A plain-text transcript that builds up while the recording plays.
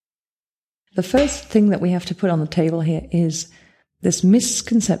The first thing that we have to put on the table here is this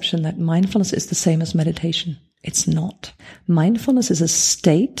misconception that mindfulness is the same as meditation. It's not. Mindfulness is a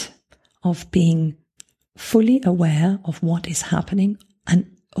state of being fully aware of what is happening and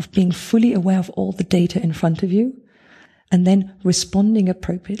of being fully aware of all the data in front of you and then responding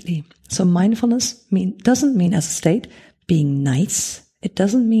appropriately. So mindfulness doesn't mean as a state being nice. It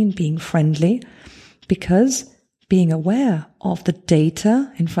doesn't mean being friendly, because being aware of the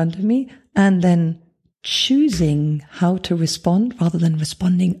data in front of me and then choosing how to respond rather than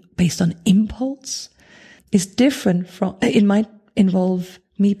responding based on impulse is different from, it might involve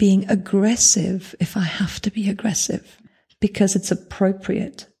me being aggressive if I have to be aggressive, because it's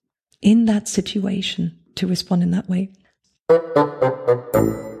appropriate in that situation to respond in that way.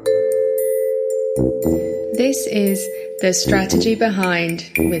 This is The Strategy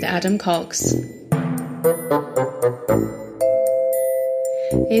Behind with Adam Cox.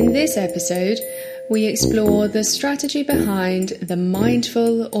 In this episode, we explore the strategy behind the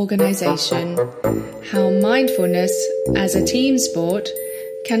mindful organisation, how mindfulness as a team sport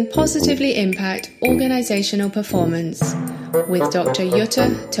can positively impact organisational performance, with Dr.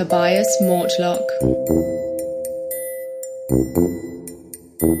 Jutta Tobias Mortlock.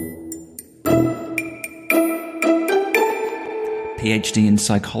 PhD in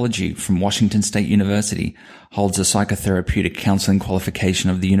psychology from Washington State University, holds a psychotherapeutic counselling qualification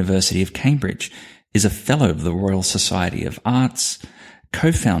of the University of Cambridge, is a fellow of the Royal Society of Arts,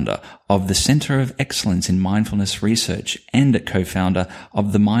 co-founder of the Centre of Excellence in Mindfulness Research, and a co-founder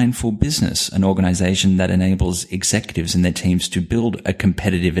of The Mindful Business, an organisation that enables executives and their teams to build a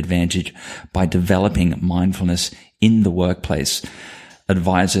competitive advantage by developing mindfulness in the workplace.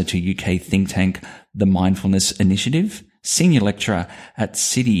 Advisor to UK think tank The Mindfulness Initiative, senior lecturer at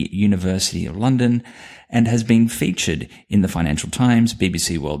City University of London, and has been featured in the Financial Times,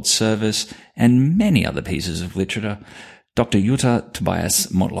 BBC World Service, and many other pieces of literature. Dr. Jutta Tobias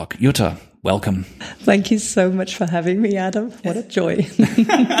Mortlock. Jutta, welcome. Thank you so much for having me, Adam. What a joy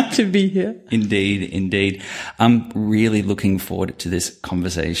to be here. Indeed, indeed. I'm really looking forward to this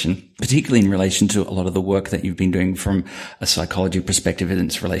conversation, particularly in relation to a lot of the work that you've been doing from a psychology perspective in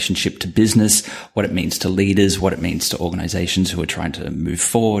its relationship to business, what it means to leaders, what it means to organizations who are trying to move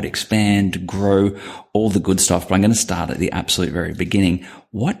forward, expand, grow, all the good stuff. But I'm going to start at the absolute very beginning.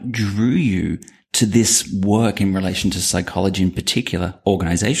 What drew you to this work in relation to psychology, in particular,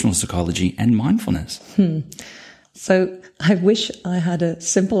 organizational psychology and mindfulness? So I wish I had a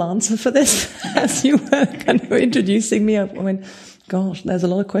simple answer for this. As you were kind of introducing me, I went, gosh, there's a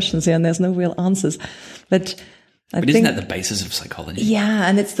lot of questions here and there's no real answers. But isn't that the basis of psychology? Yeah,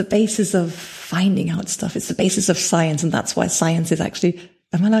 and it's the basis of finding out stuff. It's the basis of science, and that's why science is actually,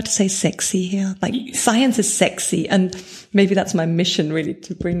 am I allowed to say sexy here? Like, science is sexy, and maybe that's my mission, really,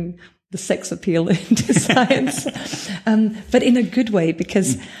 to bring the sex appeal into science, but in a good way,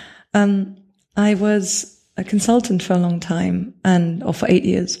 because I was a consultant for a long time, or for 8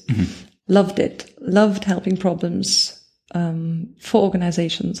 years. Mm-hmm. Loved it, loved helping problems for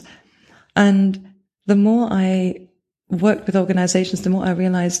organizations. And the more I worked with organizations, the more I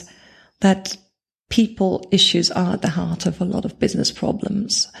realized that people issues are at the heart of a lot of business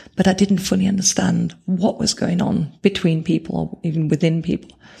problems, but I didn't fully understand what was going on between people or even within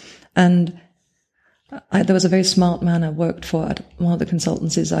people. And there was a very smart man I worked for at one of the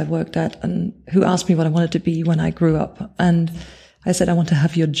consultancies I worked at, and who asked me what I wanted to be when I grew up. And I said, I want to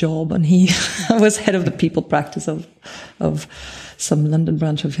have your job. And he was head of the people practice of some London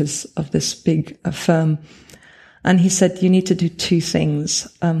branch of this big firm. And he said, you need to do two things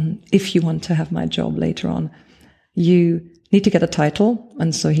if you want to have my job later on. You need to get a title.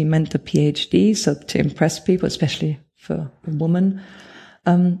 And so he meant a PhD, so to impress people, especially for a woman.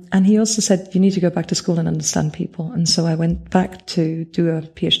 And he also said, you need to go back to school and understand people. And so I went back to do a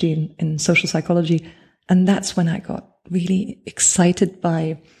PhD in social psychology. And that's when I got really excited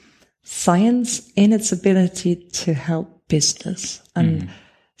by science in its ability to help business. And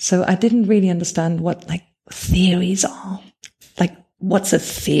so I didn't really understand what theories are. Like, what's a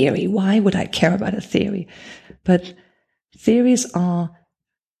theory? Why would I care about a theory? But theories are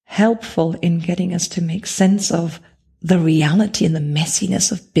helpful in getting us to make sense of the reality and the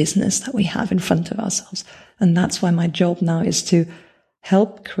messiness of business that we have in front of ourselves. And that's why my job now is to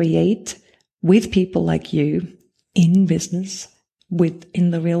help create, with people like you in business, in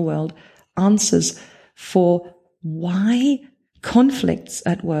the real world, answers for why conflicts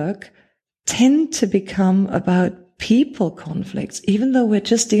at work tend to become about people conflicts, even though we're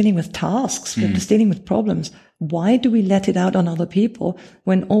just dealing with tasks, we're just dealing with problems. Why do we let it out on other people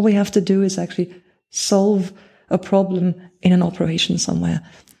when all we have to do is actually solve a problem in an operation somewhere?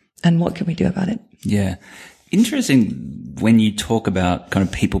 And what can we do about it? Yeah. Interesting when you talk about kind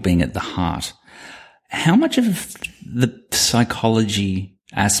of people being at the heart. How much of the psychology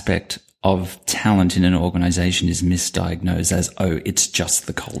aspect of talent in an organization is misdiagnosed as, oh, it's just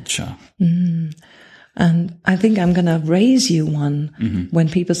the culture? And I think I'm going to raise you one when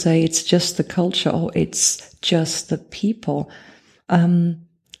people say it's just the culture or it's just the people.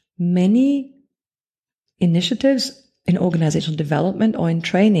 Many initiatives in organizational development or in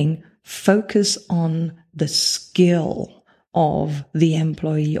training focus on the skill of the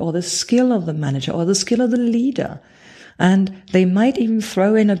employee or the skill of the manager or the skill of the leader. And they might even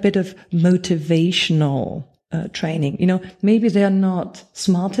throw in a bit of motivational training. You know, maybe they're not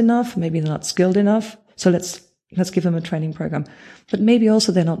smart enough, maybe they're not skilled enough. So let's give them a training program. But maybe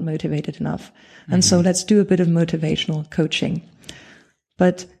also they're not motivated enough. And so let's do a bit of motivational coaching.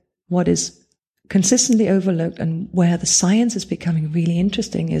 But what is consistently overlooked and where the science is becoming really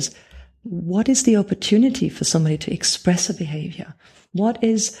interesting is, what is the opportunity for somebody to express a behavior? What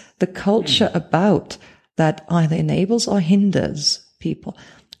is the culture about that either enables or hinders people?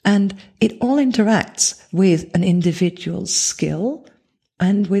 And it all interacts with an individual's skill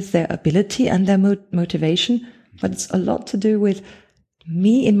and with their ability and their motivation. But it's a lot to do with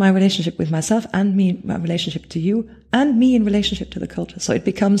me in my relationship with myself and me in my relationship to you and me in relationship to the culture. So it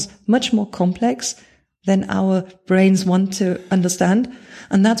becomes much more complex than our brains want to understand.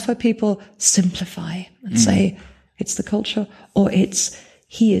 And that's why people simplify and say it's the culture or it's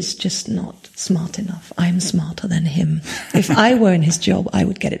he is just not smart enough. I'm smarter than him. If I were in his job, I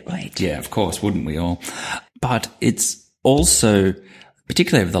would get it right. Yeah, of course, wouldn't we all? But it's also,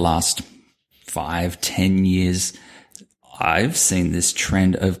 particularly over the last 5-10 years, I've seen this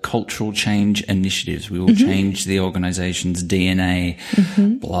trend of cultural change initiatives. We will change the organization's DNA,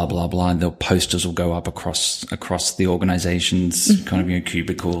 blah, blah, blah. The posters will go up across the organization's kind of, you know,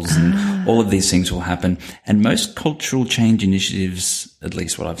 cubicles and all of these things will happen. And most cultural change initiatives, at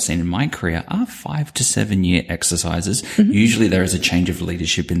least what I've seen in my career, are 5 to 7 year exercises. Usually there is a change of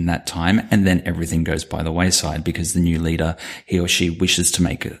leadership in that time and then everything goes by the wayside because the new leader, he or she wishes to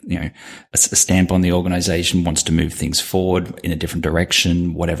make a stamp on the organization, wants to move things forward in a different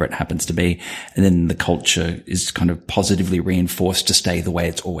direction, whatever it happens to be. And then the culture is kind of positively reinforced to stay the way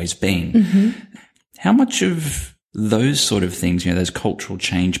it's always been. How much of those sort of things, you know, those cultural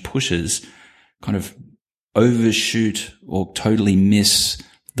change pushes kind of overshoot or totally miss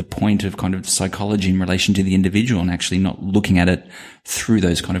the point of kind of psychology in relation to the individual and actually not looking at it through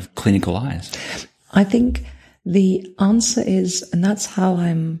those kind of clinical eyes? I think the answer is, and that's how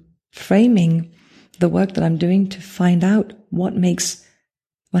I'm framing the work that I'm doing to find out what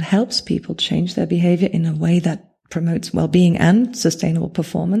helps people change their behavior in a way that promotes well-being and sustainable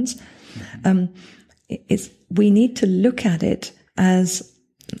performance. We need to look at it as,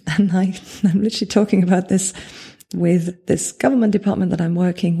 and I'm literally talking about this with this government department that I'm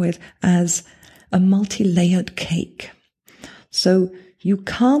working with, as a multi-layered cake. So you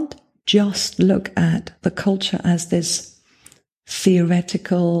can't just look at the culture as this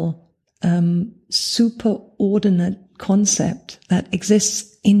theoretical, superordinate concept that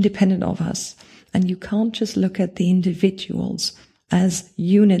exists independent of us. And you can't just look at the individuals as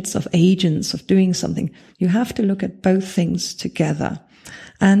units of agents of doing something. You have to look at both things together.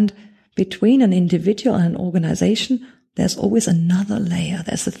 And between an individual and an organization, there's always another layer.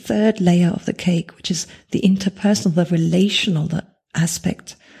 There's a third layer of the cake, which is the interpersonal, the relational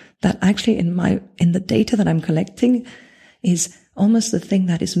aspect that actually in the data that I'm collecting is almost the thing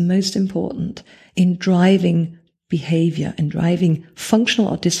that is most important in driving behavior and driving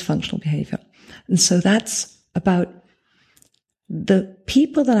functional or dysfunctional behavior. And so that's about the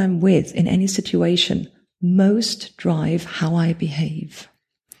people that I'm with in any situation most drive how I behave.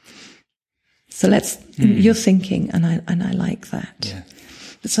 So you're thinking, and I like that. Yeah.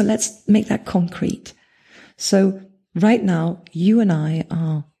 So let's make that concrete. So right now, you and I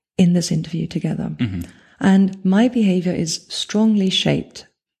are in this interview together. And my behavior is strongly shaped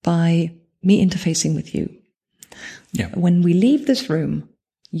by me interfacing with you. Yeah. When we leave this room,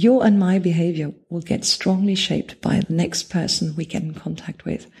 your and my behavior will get strongly shaped by the next person we get in contact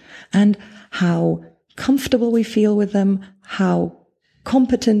with, and how comfortable we feel with them, how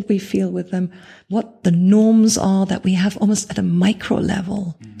competent we feel with them, what the norms are that we have almost at a micro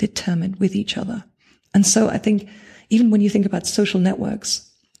level determined with each other. And so I think even when you think about social networks,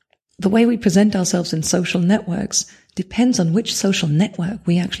 the way we present ourselves in social networks depends on which social network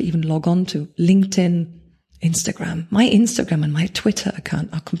we actually even log on to. LinkedIn, Instagram. My Instagram and my Twitter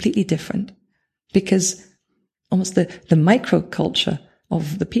account are completely different because almost the microculture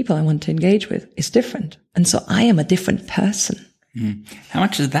of the people I want to engage with is different. And so I am a different person How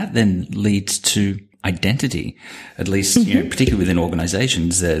much of that then leads to identity? At least, particularly within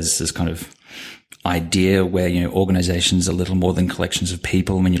organizations, there's this kind of idea where, organizations are little more than collections of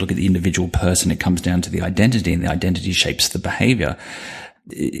people. When you look at the individual person, it comes down to the identity, and the identity shapes the behavior.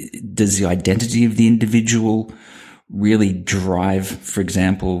 Does the identity of the individual really drive, for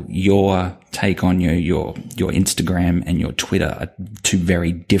example, your take on your Instagram and your Twitter are two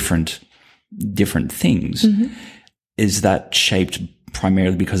very different things? Mm-hmm. Is that shaped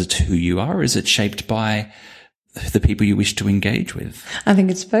primarily because it's who you are, or is it shaped by the people you wish to engage with? I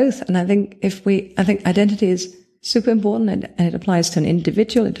think it's both. And I think identity is super important, and it applies to an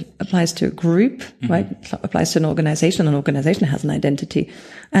individual. It applies to a group, mm-hmm. right? It applies to an organization. An organization has an identity,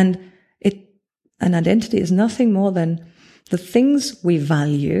 and an identity is nothing more than the things we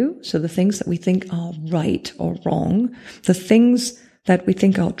value. So the things that we think are right or wrong, the things that we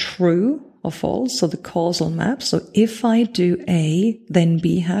think are true or false. So the causal map. So if I do A, then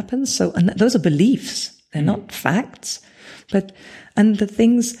B happens. So, and those are beliefs. They're not facts, and the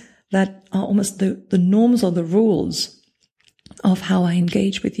things that are almost the norms or the rules of how I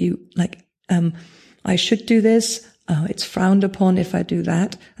engage with you. Like, I should do this. It's frowned upon if I do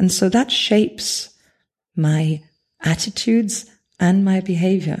that. And so that shapes my attitudes and my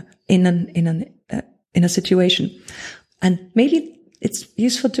behavior in a situation. And maybe it's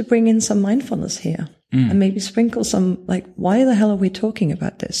useful to bring in some mindfulness here. And maybe sprinkle some, like, why the hell are we talking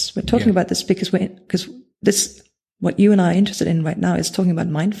about this? We're talking about this because this, what you and I are interested in right now is talking about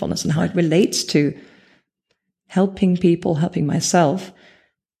mindfulness and how it relates to helping people, helping myself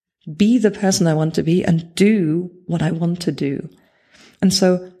be the person I want to be and do what I want to do. And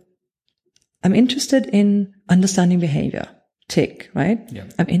so I'm interested in understanding behavior. Tick, right? Yeah.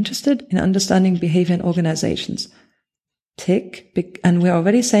 I'm interested in understanding behavior in organizations. Tick. And we're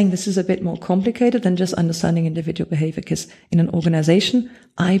already saying this is a bit more complicated than just understanding individual behavior, because in an organization,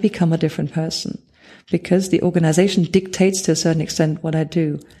 I become a different person because the organization dictates to a certain extent what I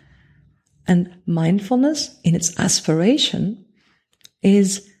do. And mindfulness in its aspiration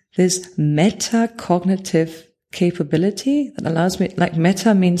is this metacognitive capability that allows me, like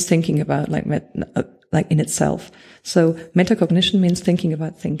meta means thinking about, like in itself. So metacognition means thinking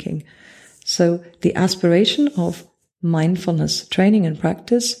about thinking. So the aspiration of mindfulness training and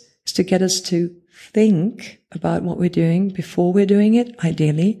practice is to get us to think about what we're doing before we're doing it,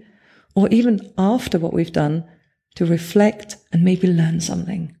 ideally, or even after what we've done, to reflect and maybe learn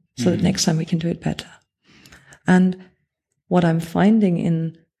something so that next time we can do it better. And what I'm finding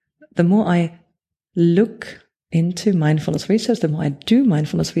in the more I look into mindfulness research, the more I do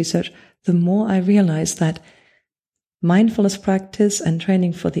mindfulness research, the more I realize that mindfulness practice and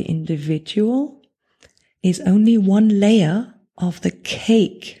training for the individual is only one layer of the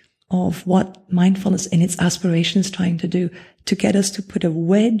cake of what mindfulness in its aspiration is trying to do, to get us to put a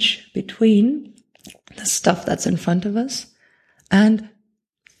wedge between the stuff that's in front of us and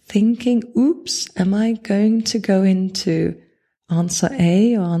thinking, oops, am I going to go into answer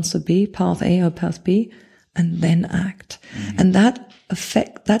A or answer B, path A or path B, and then act? And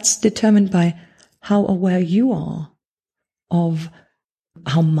that's determined by how aware you are of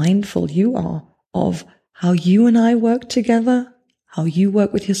how mindful you are of how you and I work together, how you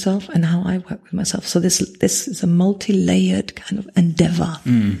work with yourself, and how I work with myself. So this is a multi-layered kind of endeavor.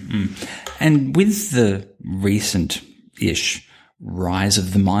 And with the recent-ish rise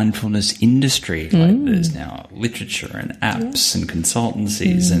of the mindfulness industry, like there's now literature and apps and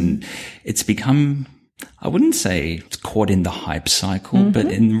consultancies, and it's become, I wouldn't say it's caught in the hype cycle, but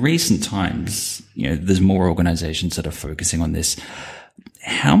in recent times, there's more organizations that are focusing on this.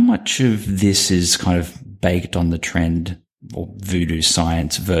 How much of this is kind of baked on the trend or voodoo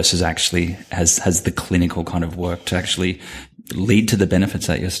science versus actually has the clinical kind of work to actually lead to the benefits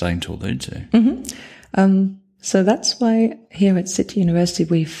that you're starting to allude to? So that's why here at City University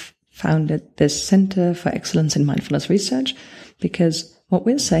we've founded this Center for Excellence in Mindfulness Research, because what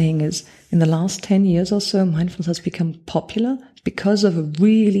we're saying is in the last 10 years or so, mindfulness has become popular because of a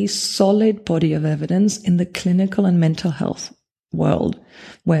really solid body of evidence in the clinical and mental health world,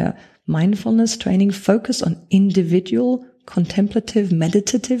 where mindfulness training focused on individual contemplative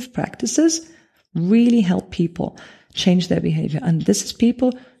meditative practices really help people change their behavior. And this is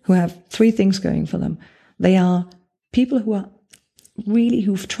people who have three things going for them. They are people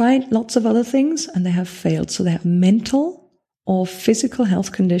who've tried lots of other things and they have failed. So they have mental or physical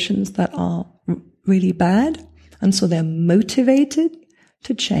health conditions that are really bad. And so they're motivated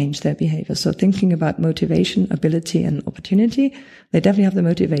to change their behavior. So thinking about motivation, ability, and opportunity, they definitely have the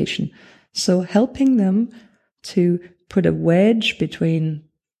motivation. So helping them to put a wedge between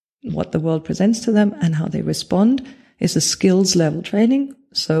what the world presents to them and how they respond is a skills level training.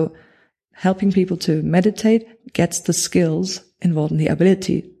 So helping people to meditate gets the skills involved in the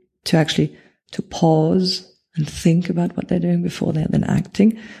ability to actually to pause and think about what they're doing before they're then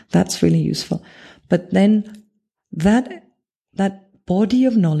acting. That's really useful. But then that body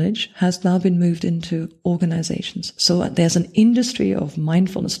of knowledge has now been moved into organizations. So there's an industry of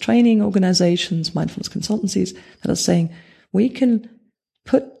mindfulness training organizations, mindfulness consultancies that are saying we can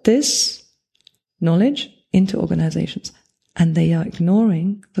put this knowledge into organizations. And they are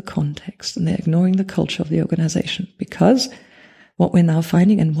ignoring the context and they're ignoring the culture of the organization, because what we're now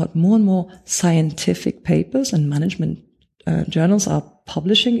finding and what more and more scientific papers and management journals are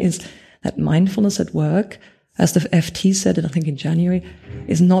publishing is that mindfulness at work, as the FT said it, I think in January,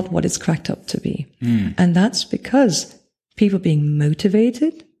 is not what it's cracked up to be. And that's because people being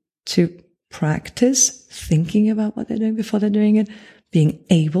motivated to practice thinking about what they're doing before they're doing it, being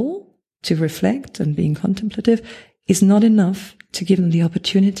able to reflect and being contemplative is not enough to give them the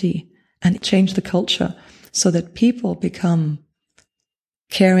opportunity and change the culture so that people become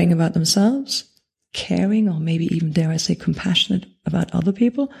caring about themselves, caring, or maybe even, dare I say, compassionate about other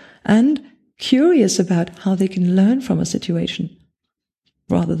people, and curious about how they can learn from a situation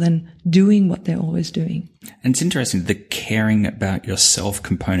rather than doing what they're always doing. And it's interesting, the caring about yourself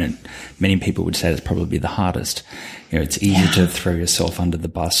component, many people would say that's probably the hardest. You know, it's easy to throw yourself under the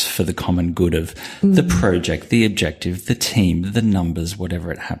bus for the common good of the project, the objective, the team, the numbers,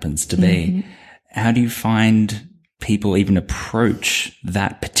 whatever it happens to be. How do you find people even approach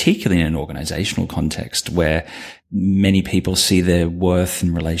that, particularly in an organizational context where many people see their worth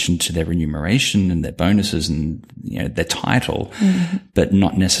in relation to their remuneration and their bonuses and, you know, their title, but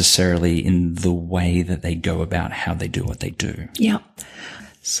not necessarily in the way that they go about how they do what they do? Yeah.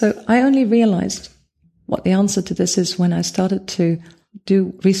 So I only realized what the answer to this is when I started to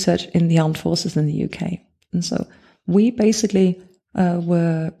do research in the armed forces in the UK. And so we basically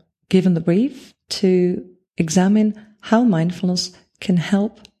were given the brief to examine how mindfulness can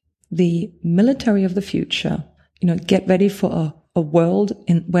help the military of the future, you know, get ready for a world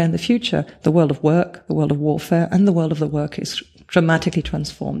where in the future, the world of work, the world of warfare, and the world of the work is dramatically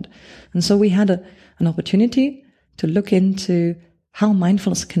transformed. And so we had an opportunity to look into how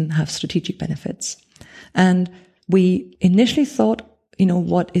mindfulness can have strategic benefits. And we initially thought, you know,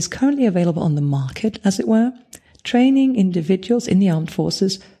 what is currently available on the market, as it were, training individuals in the armed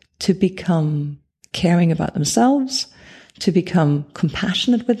forces to become caring about themselves, to become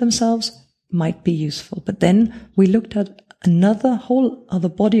compassionate with themselves might be useful. But then we looked at another whole other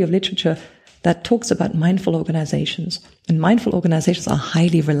body of literature that talks about mindful organizations. And mindful organizations are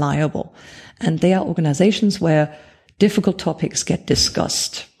highly reliable. And they are organizations where difficult topics get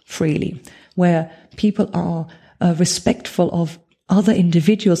discussed freely, where people are respectful of other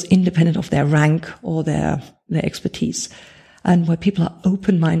individuals independent of their rank or their expertise, and where people are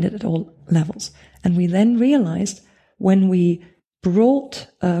open-minded at all levels. And we then realized when we brought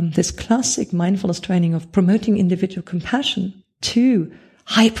this classic mindfulness training of promoting individual compassion to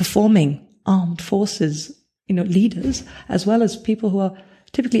high-performing armed forces, you know, leaders, as well as people who are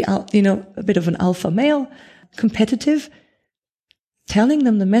typically, you know, a bit of an alpha male, competitive, telling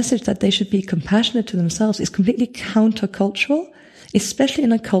them the message that they should be compassionate to themselves is completely countercultural, especially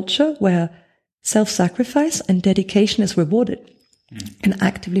in a culture where self-sacrifice and dedication is rewarded and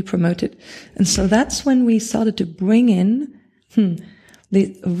actively promoted. And so that's when we started to bring in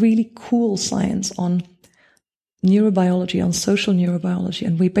the really cool science on neurobiology, on social neurobiology.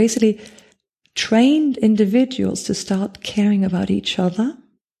 And we basically trained individuals to start caring about each other,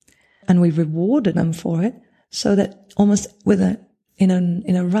 and we rewarded them for it, so that almost in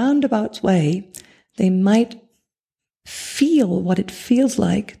a roundabout way, they might feel what it feels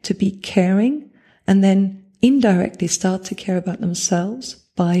like to be caring, and then indirectly start to care about themselves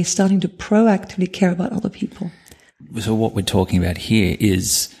by starting to proactively care about other people. So what we're talking about here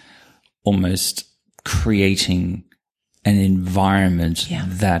is almost creating an environment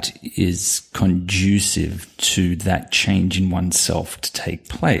that is conducive to that change in oneself to take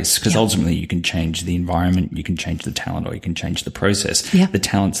place. Because ultimately you can change the environment, you can change the talent, or you can change the process. The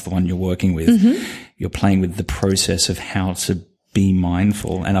talent's the one you're working with. You're playing with the process of how to be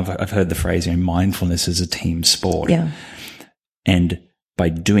mindful. And I've heard the phrase, you know, mindfulness is a team sport. And by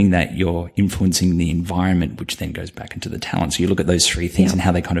doing that, you're influencing the environment, which then goes back into the talent. So you look at those three things and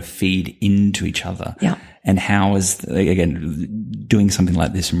how they kind of feed into each other. And how is, again, doing something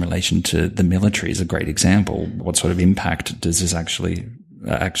like this in relation to the military is a great example. What sort of impact does this actually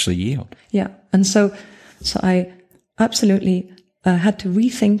yield? And so I absolutely had to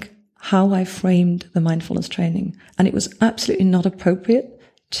rethink how I framed the mindfulness training. And it was absolutely not appropriate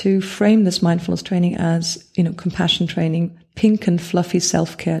to frame this mindfulness training as, compassion training, pink and fluffy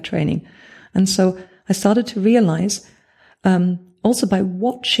self-care training. And so I started to realize, also by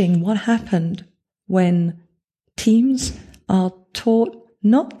watching what happened when teams are taught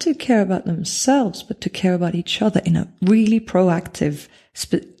not to care about themselves, but to care about each other in a really proactive,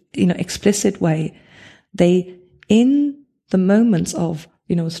 explicit way. They, in the moments of,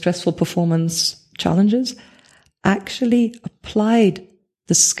 stressful performance challenges, actually applied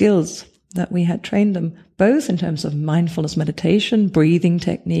the skills that we had trained them, both in terms of mindfulness meditation, breathing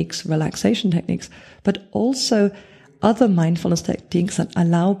techniques, relaxation techniques, but also other mindfulness techniques that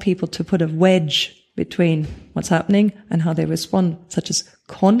allow people to put a wedge between what's happening and how they respond, such as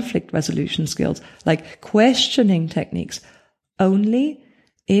conflict resolution skills, like questioning techniques, only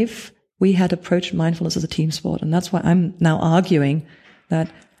if we had approached mindfulness as a team sport. And that's why I'm now arguing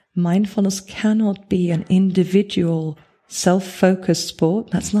that mindfulness cannot be an individual, self-focused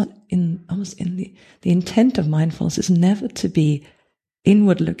sport. That's not the intent of mindfulness is never to be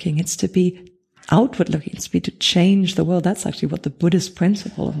inward looking. It's to be outward looking. It's to change the world. That's actually what the Buddhist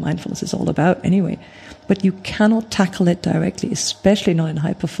principle of mindfulness is all about anyway. But you cannot tackle it directly, especially not in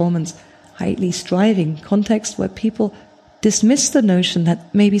high performance, highly striving context where people dismiss the notion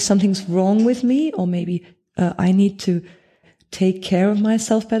that maybe something's wrong with me, or maybe I need to take care of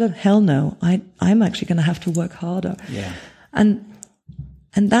myself better. Hell no. I'm actually going to have to work harder. Yeah. And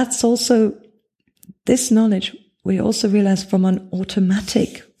that's also this knowledge we also realize from an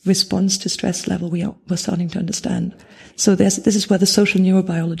automatic response to stress level we're starting to understand. So this is where the social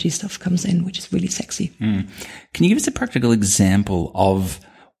neurobiology stuff comes in, which is really sexy. Can you give us a practical example of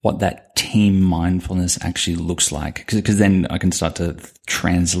what that team mindfulness actually looks like? Because then I can start to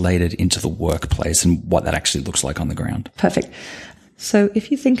translate it into the workplace and what that actually looks like on the ground. Perfect. So if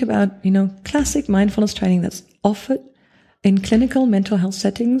you think about, classic mindfulness training that's offered in clinical mental health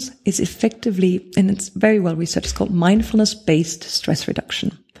settings is effectively, and it's very well researched, it's called mindfulness-based stress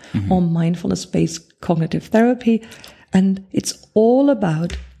reduction or mindfulness-based cognitive therapy. And it's all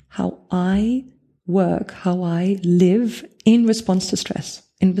about how I work, how I live in response to stress,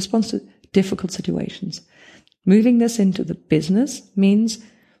 in response to difficult situations. Moving this into the business means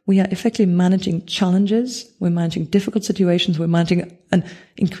we are effectively managing challenges, we're managing difficult situations, we're managing an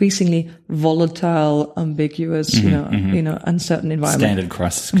increasingly volatile, ambiguous, uncertain environment. Standard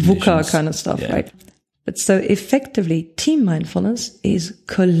crisis conditions. VUCA kind of stuff, yeah. right? But so effectively, team mindfulness is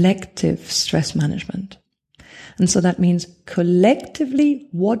collective stress management. And so that means collectively,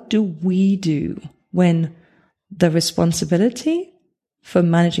 what do we do when the responsibility for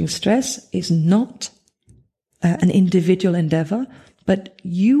managing stress is not an individual endeavor, but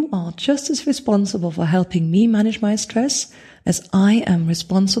you are just as responsible for helping me manage my stress as I am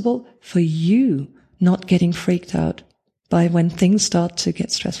responsible for you not getting freaked out by when things start to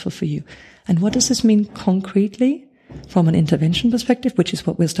get stressful for you. And what does this mean concretely from an intervention perspective, which is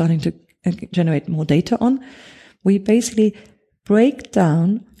what we're starting to generate more data on? We basically break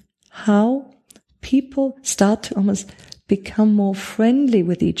down how people start to almost become more friendly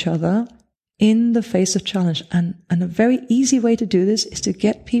with each other in the face of challenge. And a very easy way to do this is to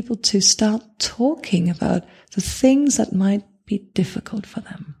get people to start talking about the things that might be difficult for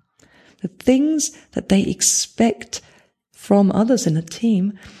them, the things that they expect from others in a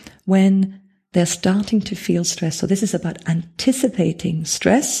team when they're starting to feel stress. So this is about anticipating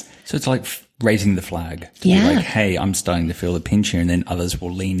stress. So it's like raising the flag. Yeah. Like, hey, I'm starting to feel the pinch here, and then others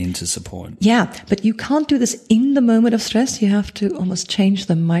will lean into support. Yeah, but you can't do this in the moment of stress. You have to almost change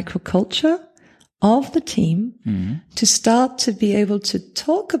the microculture of the team to start to be able to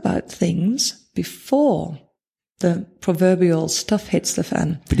talk about things before the proverbial stuff hits the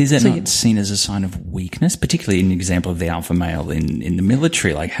fan. But is that not seen as a sign of weakness, particularly in the example of the alpha male in the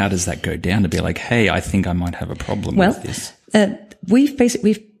military? Like, how does that go down to be like, hey, I think I might have a problem with this? We've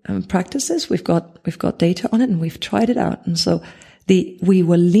practiced this. We've got data on it, and we've tried it out. And so we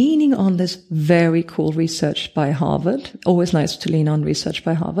were leaning on this very cool research by Harvard. Always nice to lean on research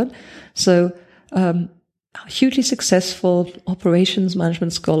by Harvard. So, a hugely successful operations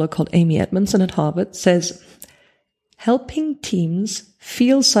management scholar called Amy Edmondson at Harvard says, helping teams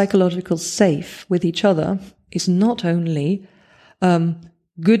feel psychological safe with each other is not only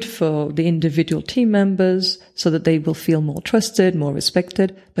good for the individual team members so that they will feel more trusted, more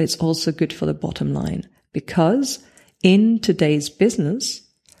respected, but it's also good for the bottom line. Because in today's business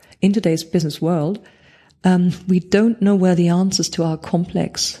world, we don't know where the answers to our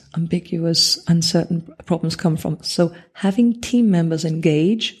complex, ambiguous, uncertain problems come from. So having team members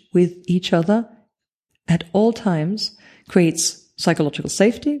engage with each other at all times creates psychological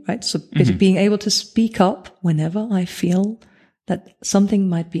safety, right? So being able to speak up whenever I feel that something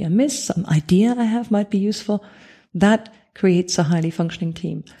might be amiss, some idea I have might be useful. That creates a highly functioning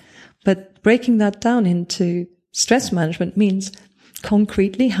team. But breaking that down into stress management means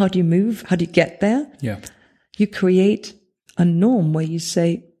concretely, how do you move? How do you get there? Yeah. You create a norm where you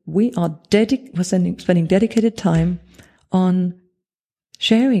say, we're spending dedicated time on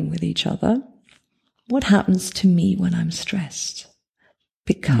sharing with each other what happens to me when I'm stressed.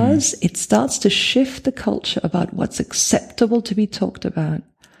 Because it starts to shift the culture about what's acceptable to be talked about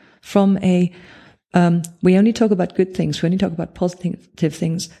from we only talk about good things, we only talk about positive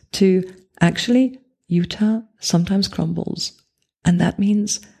things, to actually, Jutta sometimes crumbles. And that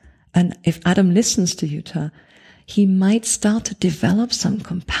means, and if Adam listens to Jutta, he might start to develop some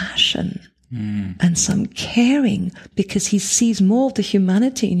compassion and some caring, because he sees more of the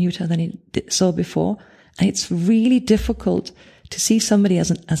humanity in Jutta than he saw before. And it's really difficult to see somebody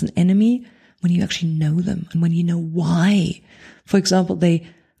as an enemy when you actually know them and when you know why. For example, they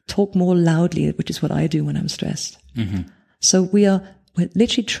talk more loudly, which is what I do when I'm stressed. Mm-hmm. So we're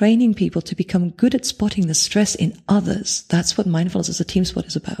literally training people to become good at spotting the stress in others. That's what mindfulness as a team sport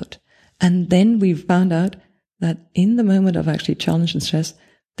is about. And then we found out that in the moment of actually challenge and stress,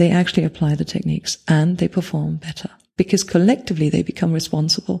 they actually apply the techniques and they perform better, because collectively they become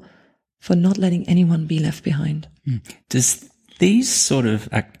responsible for not letting anyone be left behind. Does these sort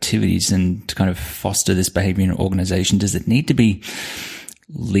of activities and to kind of foster this behavior in an organization, does it need to be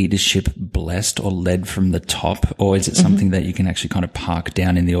leadership blessed or led from the top, or is it something that you can actually kind of park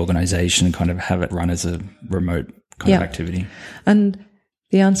down in the organization and kind of have it run as a remote kind of activity? And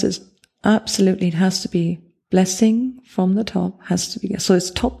the answer is absolutely, it has to be blessing from the top, has to be, so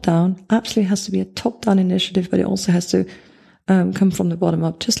it's top down, absolutely has to be a top down initiative, but it also has to come from the bottom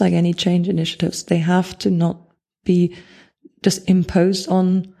up, just like any change initiatives. They have to not be just imposed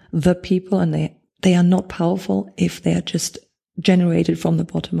on the people, and they are not powerful if they are just generated from the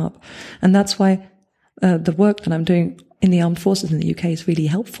bottom up. And that's why the work that I'm doing in the armed forces in the UK is really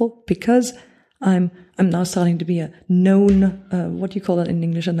helpful, because I'm now starting to be a known, what do you call it in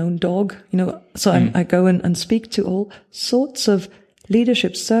English, a known dog, so I go and speak to all sorts of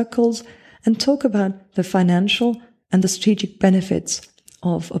leadership circles and talk about the financial and the strategic benefits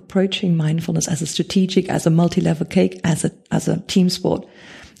of approaching mindfulness as a multi-level cake, as a team sport.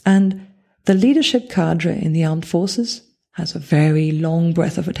 And the leadership cadre in the armed forces has a very long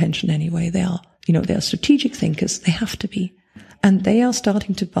breadth of attention anyway. They are strategic thinkers. They have to be. And they are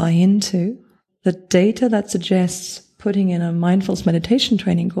starting to buy into the data that suggests putting in a mindfulness meditation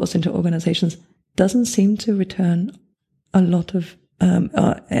training course into organizations doesn't seem to return a lot of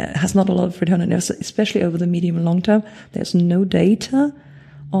has not a lot of return on investment, especially over the medium and long term. There's no data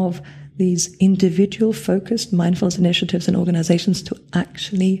of these individual focused mindfulness initiatives in organizations to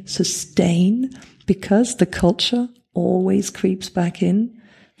actually sustain, because the culture always creeps back in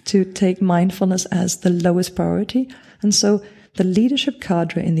to take mindfulness as the lowest priority. And so the leadership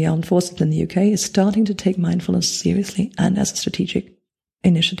cadre in the armed forces in the UK is starting to take mindfulness seriously and as a strategic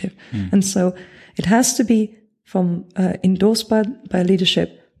initiative. And so it has to be endorsed by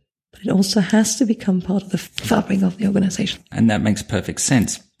leadership, but it also has to become part of the fabric of the organization. And that makes perfect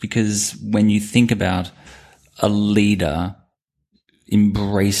sense, because when you think about a leader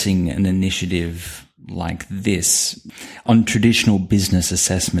embracing an initiative like this, on traditional business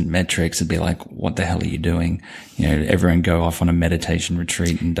assessment metrics, it'd be like, what the hell are you doing? Everyone go off on a meditation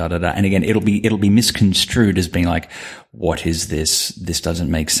retreat and da-da-da. And again, it'll be misconstrued as being like, what is this? This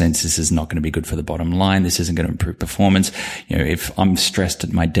doesn't make sense. This is not going to be good for the bottom line. This isn't going to improve performance. If I'm stressed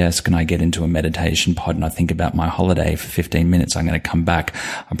at my desk and I get into a meditation pod and I think about my holiday for 15 minutes, I'm going to come back.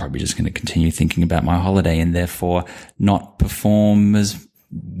 I'm probably just going to continue thinking about my holiday and therefore not perform as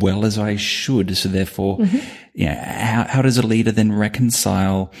well as I should. So therefore, how does a leader then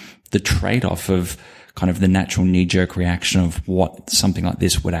reconcile the trade-off of kind of the natural knee-jerk reaction of what something like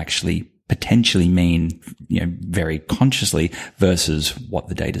this would actually potentially mean, very consciously, versus what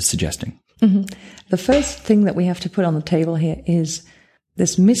the data is suggesting? The first thing that we have to put on the table here is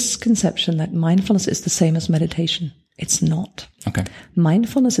this misconception that mindfulness is the same as meditation. It's not. Okay.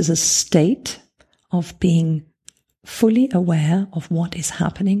 Mindfulness is a state of being fully aware of what is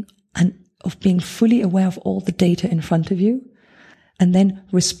happening and of being fully aware of all the data in front of you, and then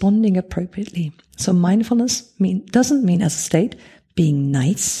responding appropriately. So mindfulness doesn't mean as a state being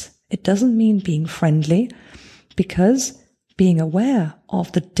nice. It doesn't mean being friendly, because being aware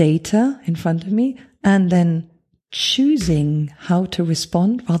of the data in front of me and then choosing how to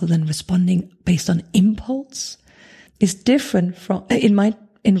respond rather than responding based on impulse is different from, it might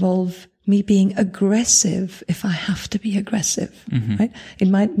involve me being aggressive if I have to be aggressive, right? It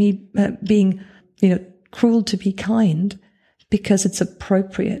might be being, cruel to be kind, because it's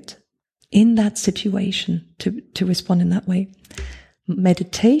appropriate in that situation to respond in that way.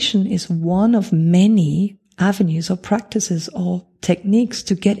 Meditation is one of many avenues or practices or techniques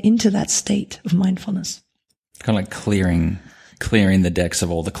to get into that state of mindfulness. Kind of like clearing the decks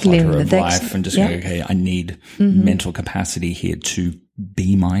of all the clutter of life and just going, okay, I need mental capacity here to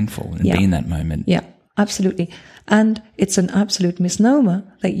be mindful and be in that moment. Yeah, absolutely. And it's an absolute misnomer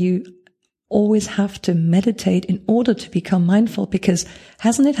that you always have to meditate in order to become mindful, because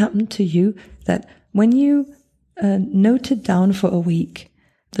hasn't it happened to you that when you noted down for a week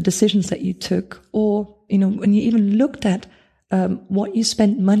the decisions that you took, or, when you even looked at what you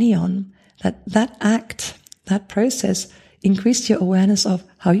spent money on, that process increased your awareness of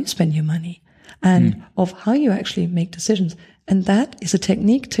how you spend your money and of how you actually make decisions. And that is a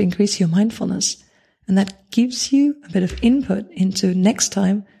technique to increase your mindfulness. And that gives you a bit of input into next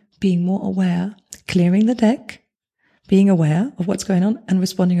time being more aware, clearing the deck, being aware of what's going on and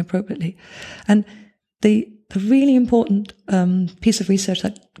responding appropriately. And the really important piece of research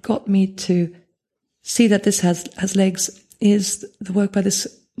that got me to see that this has legs is the work by this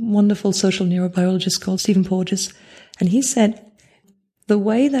wonderful social neurobiologist called Stephen Porges. And he said the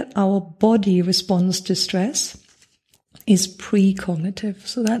way that our body responds to stress is precognitive.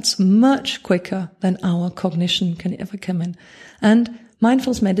 So that's much quicker than our cognition can ever come in. And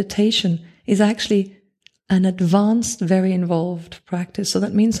mindfulness meditation is actually an advanced, very involved practice. So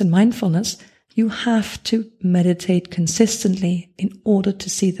that means in mindfulness, you have to meditate consistently in order to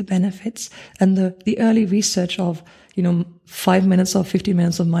see the benefits. And the early research of, 5 minutes or 15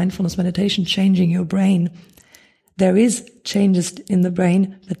 minutes of mindfulness meditation changing your brain, there is changes in the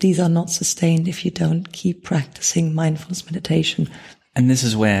brain, but these are not sustained if you don't keep practicing mindfulness meditation. And this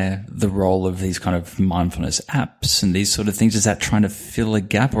is where the role of these kind of mindfulness apps and these sort of things, is that trying to fill a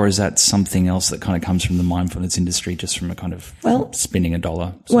gap, or is that something else that kind of comes from the mindfulness industry, just from a kind of spinning a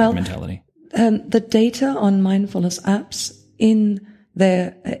dollar sort of mentality? The data on mindfulness apps in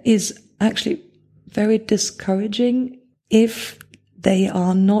there is actually very discouraging if they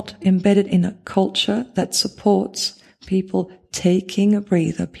are not embedded in a culture that supports people taking a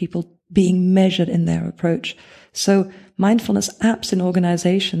breather, people being measured in their approach. So mindfulness apps in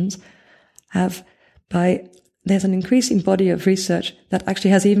organizations there's an increasing body of research that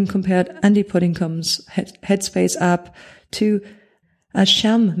actually has even compared Andy Puddingcombe's Headspace app to a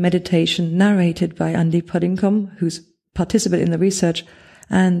sham meditation narrated by Andy Puddingcombe, who's participated in the research,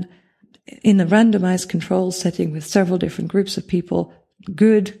 and in a randomized control setting with several different groups of people,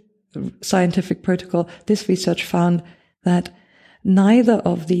 good scientific protocol, this research found that neither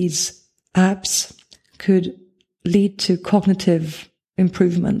of these apps could lead to cognitive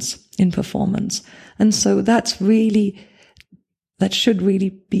improvements in performance. And so that should really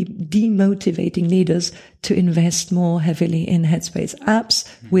be demotivating leaders to invest more heavily in Headspace apps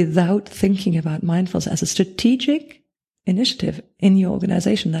without thinking about mindfulness as a strategic initiative in your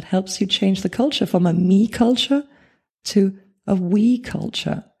organization that helps you change the culture from a me culture to a we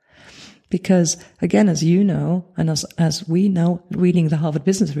culture. Because again, as you know, and as we know, reading the Harvard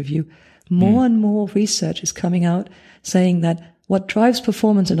Business Review, more and more research is coming out saying that what drives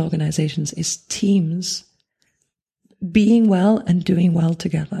performance in organizations is teams being well and doing well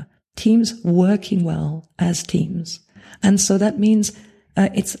together, teams working well as teams. And so that means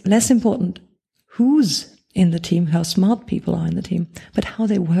it's less important who's in the team, how smart people are in the team, but how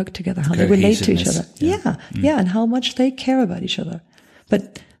they work together, how they relate to each other. Yeah, and how much they care about each other.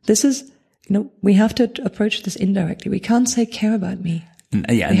 But this is, we have to approach this indirectly. We can't say care about me.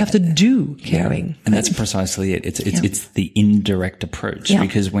 We have to do caring. Yeah. And that's precisely it. It's the indirect approach,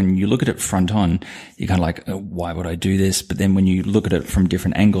 because when you look at it front on, you're kind of like, oh, why would I do this? But then when you look at it from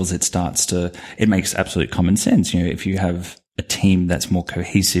different angles, it makes absolute common sense. If you have a team that's more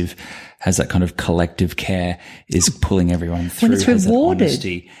cohesive, has that kind of collective care, is pulling everyone through, when it's has rewarded, that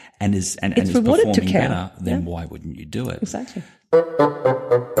honesty, and is performing to care better, then why wouldn't you do it? Exactly.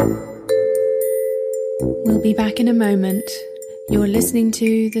 We'll be back in a moment. You're listening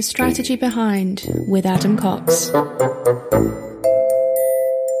to The Strategy Behind with Adam Cox.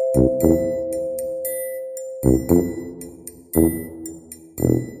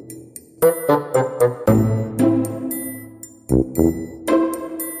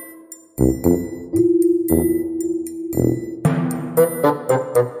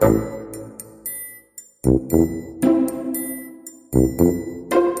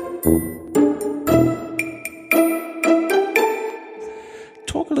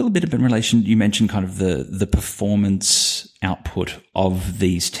 Talk a little bit in relation, you mentioned kind of the performance output of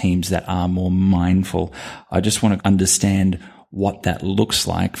these teams that are more mindful. I just want to understand what that looks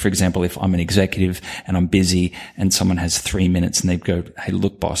like. For example, if I'm an executive and I'm busy and someone has 3 minutes and they go, hey,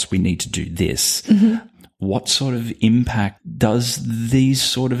 look, boss, we need to do this. Mm-hmm. What sort of impact does these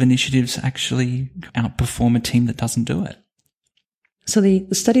sort of initiatives actually outperform a team that doesn't do it? So the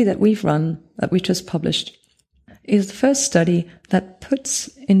study that we've run, that we just published, is the first study that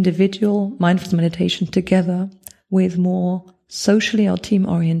puts individual mindfulness meditation together with more socially or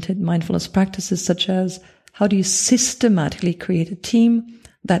team-oriented mindfulness practices, such as how do you systematically create a team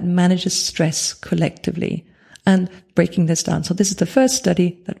that manages stress collectively, and breaking this down. So this is the first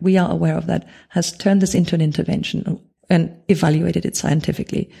study that we are aware of that has turned this into an intervention and evaluated it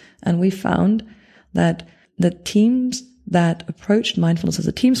scientifically. And we found that the teams that approached mindfulness as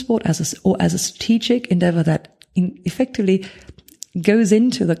a team sport, as a strategic endeavor that effectively goes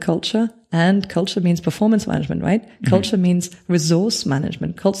into the culture, and culture means performance management, right? Mm-hmm. Culture means resource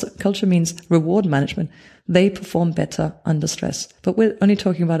management. Culture means reward management. They perform better under stress. But we're only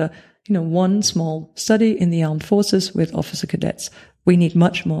talking about one small study in the armed forces with officer cadets. We need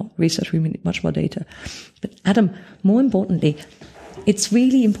much more research. We need much more data. But Adam, more importantly, it's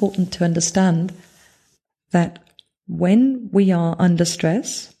really important to understand that when we are under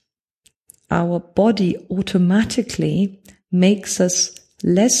stress, our body automatically makes us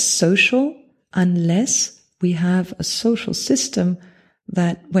less social unless we have a social system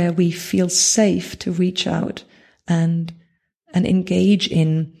where we feel safe to reach out and engage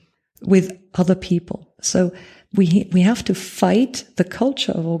with other people. So we have to fight the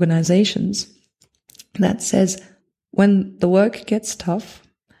culture of organizations that says when the work gets tough,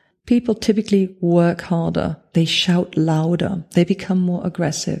 people typically work harder, they shout louder, they become more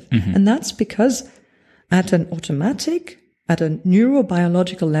aggressive. Mm-hmm. And that's because at a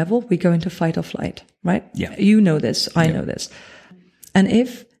neurobiological level, we go into fight or flight, right? Yeah. You know this, I know this. And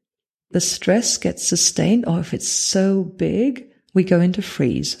if the stress gets sustained, or if it's so big, we go into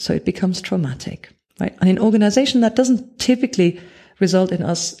freeze. So it becomes traumatic, right? And in organization, that doesn't typically result in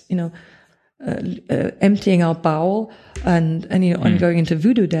us, emptying our bowel and going into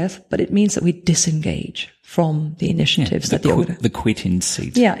voodoo death, but it means that we disengage from the initiatives the quit-in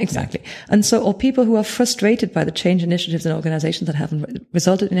seat. Yeah, exactly. Yeah. And so, or people who are frustrated by the change initiatives in organizations that haven't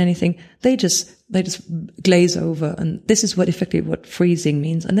resulted in anything, they just glaze over. And this is what freezing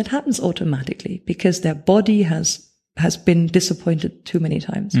means. And that happens automatically because their body has been disappointed too many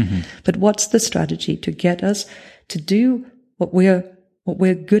times. Mm-hmm. But what's the strategy to get us to do what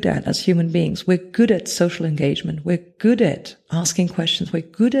we're good at as human beings? We're good at social engagement. We're good at asking questions. We're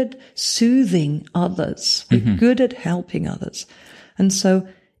good at soothing others. We're mm-hmm. good at helping others. And so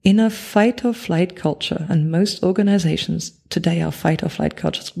in a fight or flight culture, and most organizations today are fight or flight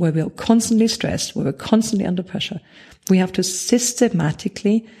cultures where we're constantly stressed, where we're constantly under pressure, we have to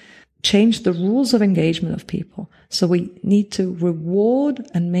systematically change the rules of engagement of people. So we need to reward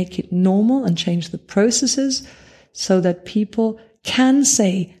and make it normal and change the processes so that people can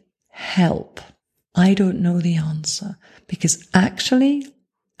say, help, I don't know the answer. Because actually,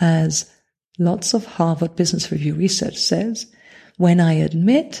 as lots of Harvard Business Review research says, when I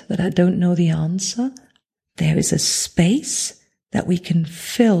admit that I don't know the answer, there is a space that we can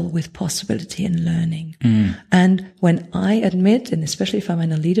fill with possibility and learning. Mm. And when I admit, and especially if I'm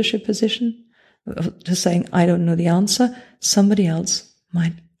in a leadership position, just saying, I don't know the answer, somebody else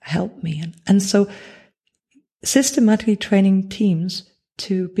might help me. And so systematically training teams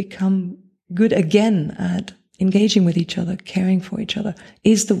to become good again at engaging with each other, caring for each other,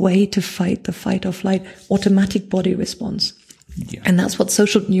 is the way to fight the fight or flight automatic body response. Yeah. And that's what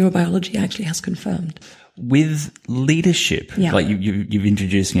social neurobiology actually has confirmed. With leadership, like you've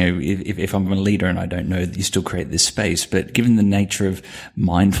introduced, if I'm a leader and I don't know, that you still create this space. But given the nature of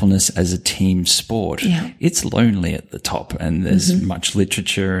mindfulness as a team sport, it's lonely at the top, and there's mm-hmm. much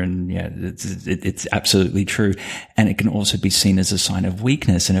literature, and it's absolutely true. And it can also be seen as a sign of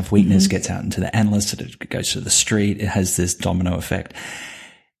weakness. And if weakness mm-hmm. gets out into the analysts, it goes to the street, it has this domino effect.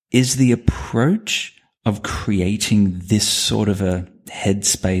 Is the approach of creating this sort of a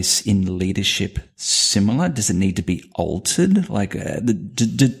headspace in leadership similar? Does it need to be altered? Like,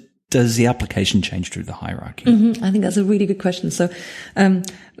 does the application change through the hierarchy? Mm-hmm. I think that's a really good question. So,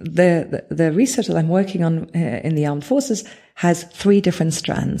 the research that I'm working on in the armed forces has 3 different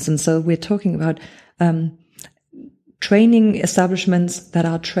strands. And so we're talking about, training establishments that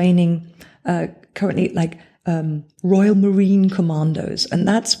are training, currently like, Royal Marine Commandos, and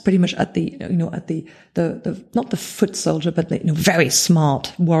that's pretty much at the not the foot soldier, but the very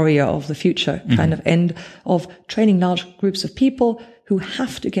smart warrior of the future mm-hmm. kind of end of training large groups of people who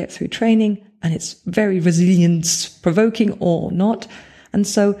have to get through training, and it's very resilience provoking or not. And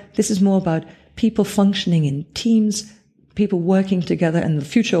so this is more about people functioning in teams, people working together. And the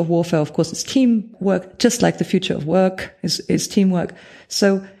future of warfare, of course, is teamwork, just like the future of work is teamwork.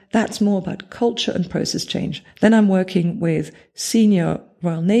 So that's more about culture and process change. Then I'm working with senior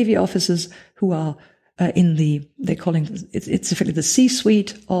Royal Navy officers who are they're calling it's effectively the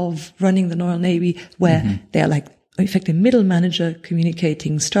C-suite of running the Royal Navy, where they are like effectively middle manager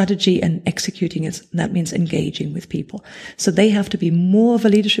communicating strategy and executing it. That means engaging with people. So they have to be more of a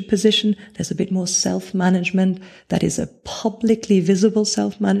leadership position. There's a bit more self-management. That is a publicly visible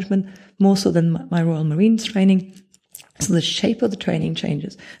self-management, more so than my Royal Marines training. So the shape of the training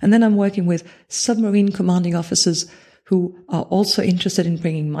changes. And then I'm working with submarine commanding officers who are also interested in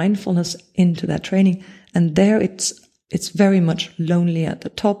bringing mindfulness into their training. And there it's very much lonely at the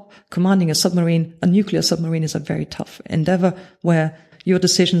top. Commanding a nuclear submarine is a very tough endeavor where your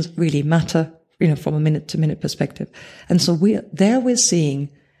decisions really matter, from a minute to minute perspective. And so we're seeing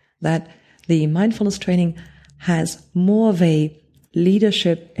that the mindfulness training has more of a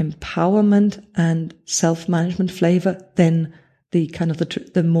leadership empowerment and self-management flavor than the kind of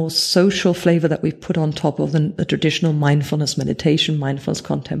the more social flavor that we put on top of the traditional mindfulness meditation, mindfulness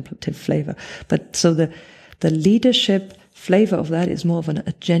contemplative flavor. But so the leadership flavor of that is more of an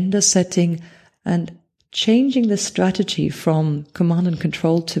agenda setting and changing the strategy from command and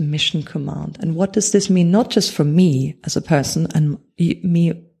control to mission command. And what does this mean? Not just for me as a person and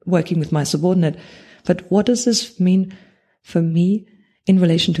me working with my subordinate, but what does this mean for me in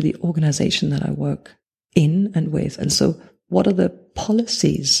relation to the organization that I work in and with? And so what are the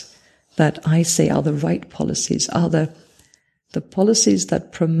policies that I say are the right policies? Are the policies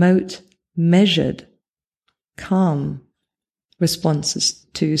that promote measured, calm responses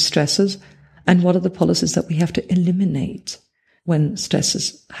to stresses? And what are the policies that we have to eliminate when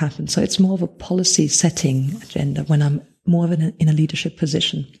stresses happen? So it's more of a policy setting agenda when I'm more of in a leadership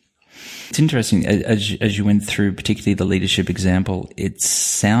position. It's interesting, as you went through, particularly the leadership example, it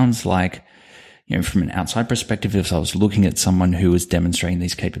sounds like, from an outside perspective, if I was looking at someone who is demonstrating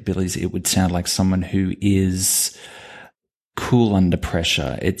these capabilities, it would sound like someone who is cool under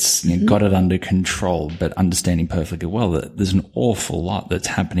pressure. It's got it under control, but understanding perfectly well that there's an awful lot that's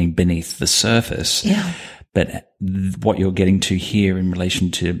happening beneath the surface. Yeah. But what you're getting to here in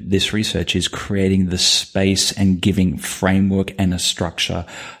relation to this research is creating the space and giving framework and a structure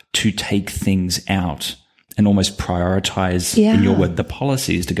to take things out and almost prioritize in your work the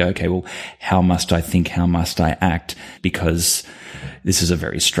policies to go, okay, well, how must I think? How must I act? Because this is a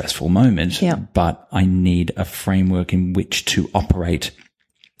very stressful moment, but I need a framework in which to operate.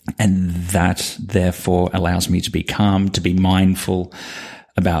 And that therefore allows me to be calm, to be mindful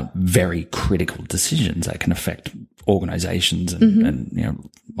about very critical decisions that can affect organizations and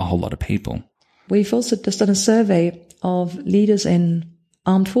a whole lot of people. We've also just done a survey of leaders in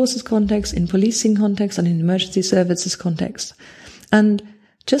armed forces context, in policing context, and in emergency services context. And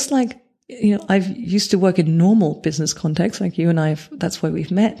just like, I've used to work in normal business context, like you and I, that's where we've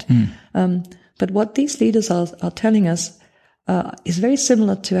met. But what these leaders are telling us is very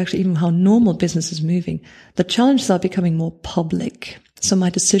similar to actually even how normal business is moving. The challenges are becoming more public. So my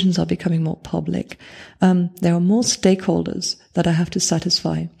decisions are becoming more public. There are more stakeholders that I have to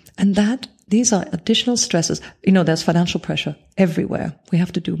satisfy. And these are additional stresses. There's financial pressure everywhere. We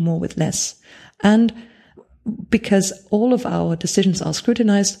have to do more with less. And because all of our decisions are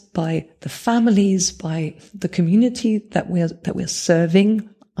scrutinized by the families, by the community that we're serving,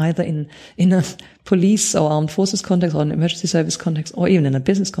 either in a police or armed forces context or an emergency service context or even in a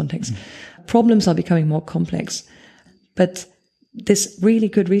business context, problems are becoming more complex. But this really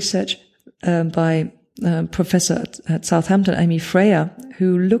good research by professor at Southampton, Amy Freya,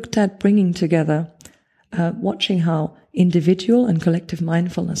 who looked at bringing together, watching how individual and collective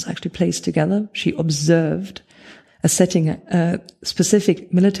mindfulness actually plays together. She observed a setting, a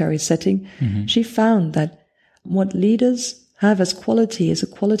specific military setting. She found that what leaders have as quality is a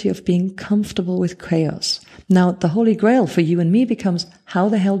quality of being comfortable with chaos. Now, the holy grail for you and me becomes, how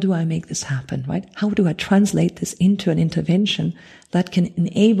the hell do I make this happen, right? How do I translate this into an intervention that can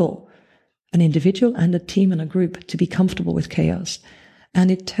enable an individual and a team and a group to be comfortable with chaos? And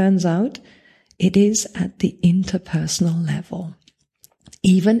it turns out it is at the interpersonal level.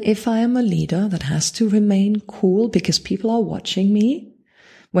 Even if I am a leader that has to remain cool because people are watching me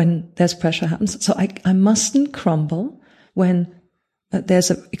when there's pressure happens. So I mustn't crumble when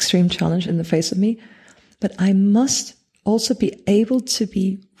there's an extreme challenge in the face of me. But I must also be able to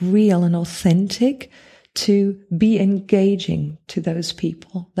be real and authentic, to be engaging to those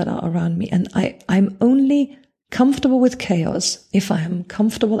people that are around me. And I'm only comfortable with chaos if I am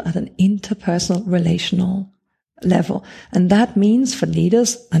comfortable at an interpersonal relational level. And that means for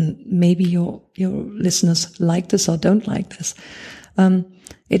leaders, and maybe your listeners like this or don't like this,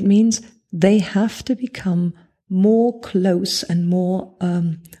 it means they have to become more close and more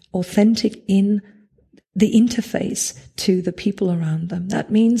authentic in the interface to the people around them.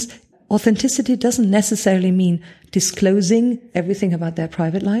 That means authenticity doesn't necessarily mean disclosing everything about their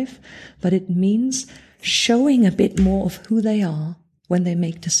private life, but it means showing a bit more of who they are when they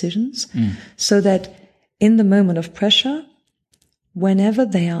make decisions, so that in the moment of pressure, whenever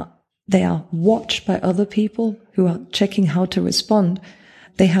they are watched by other people who are checking how to respond,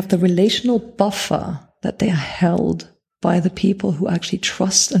 they have the relational buffer that they are held by the people who actually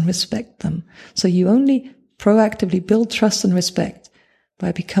trust and respect them. So you only proactively build trust and respect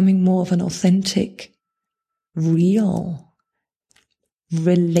by becoming more of an authentic, real,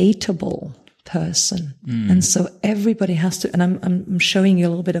 relatable person. And so everybody has to, and I'm showing you a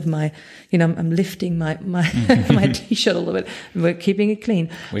little bit of my, I'm lifting my my t-shirt a little bit. We're keeping it clean,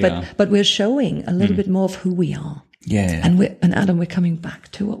 but we're showing a little bit more of who we are. Yeah. And Adam, we're coming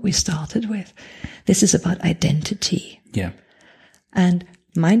back to what we started with. This is about identity. Yeah. And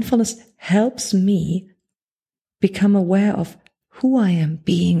mindfulness helps me become aware of who I am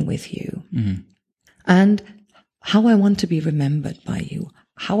being with you, and how I want to be remembered by you,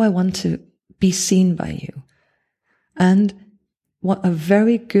 how I want to be seen by you. And what a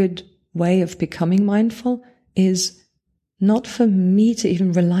very good way of becoming mindful is not for me to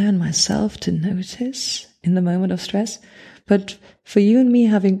even rely on myself to notice in the moment of stress, but for you and me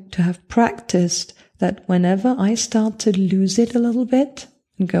having to have practiced that whenever I start to lose it a little bit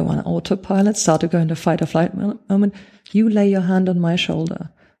and go on autopilot, start to go into fight or flight moment, you lay your hand on my shoulder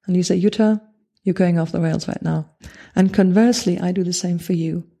and you say, Jutta, you're going off the rails right now. And conversely, I do the same for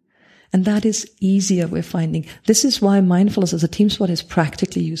you. And that is easier, we're finding. This is why mindfulness as a team sport is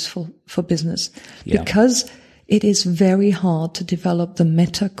practically useful for business. Yeah. Because it is very hard to develop the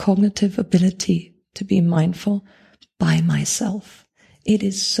metacognitive ability to be mindful by myself. It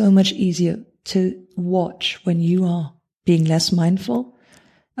is so much easier to watch when you are being less mindful,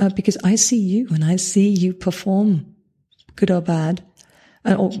 because I see you and I see you perform good or bad,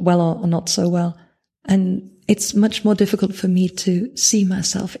 or well or not so well. And it's much more difficult for me to see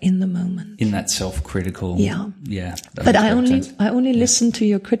myself in the moment. In that self-critical. Yeah. Yeah. But I only listen to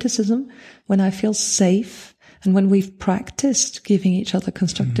your criticism when I feel safe and when we've practiced giving each other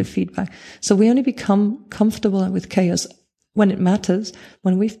constructive feedback. So we only become comfortable with chaos when it matters,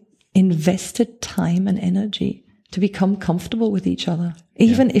 when we've invested time and energy to become comfortable with each other.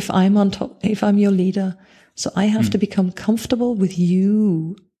 Even if I'm on top, if I'm your leader. So I have to become comfortable with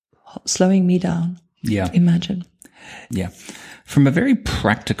you slowing me down. Yeah. Imagine. Yeah. From a very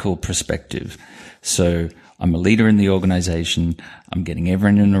practical perspective. So I'm a leader in the organization. I'm getting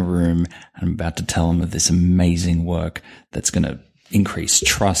everyone in a room and I'm about to tell them of this amazing work that's going to increase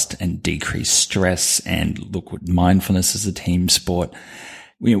trust and decrease stress and look at mindfulness as a team sport.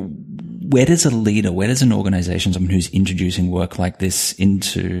 Where does a leader, where does an organization, someone who's introducing work like this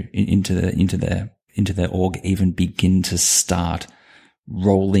into their org even begin to start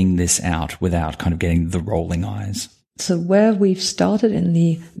rolling this out without kind of getting the rolling eyes? So where we've started in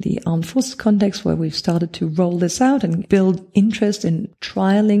the armed forces context, where we've started to roll this out and build interest in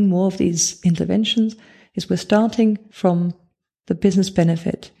trialing more of these interventions, is we're starting from the business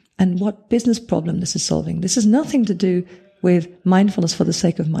benefit and what business problem this is solving. This has nothing to do with mindfulness for the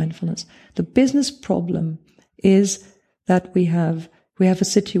sake of mindfulness. The business problem is that we have a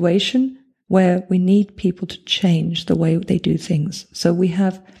situation where we need people to change the way they do things. So we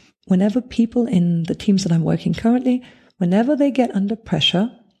have, whenever people in the teams that I'm working currently, whenever they get under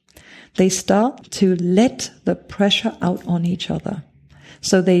pressure, they start to let the pressure out on each other.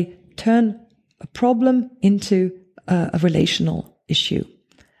 So they turn a problem into a relational issue.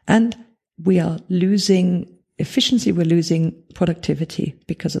 And we are losing efficiency, we're losing productivity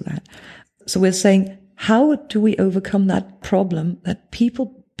because of that. So we're saying, how do we overcome that problem that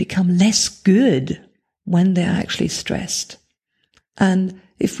people become less good when they're actually stressed? And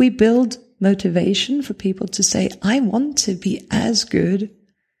if we build motivation for people to say, I want to be as good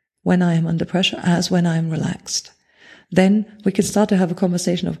when I am under pressure as when I am relaxed, then we can start to have a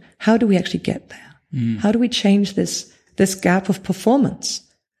conversation of how do we actually get there? How do we change this gap of performance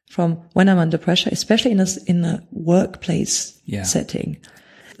from when I'm under pressure, especially in a workplace setting?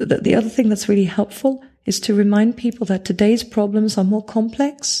 The other thing that's really helpful is to remind people that today's problems are more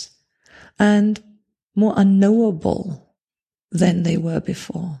complex and more unknowable than they were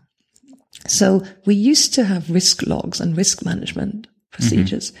before. So we used to have risk logs and risk management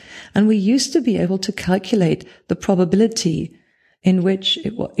procedures, and we used to be able to calculate the probability in which,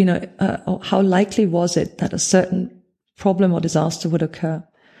 how likely was it that a certain problem or disaster would occur.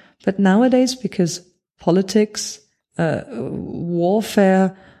 But nowadays, because politics,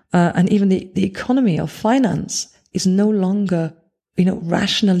 warfare, and even the economy of finance is no longer,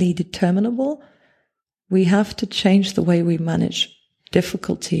 rationally determinable, we have to change the way we manage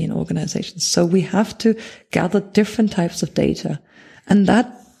difficulty in organizations. So we have to gather different types of data. And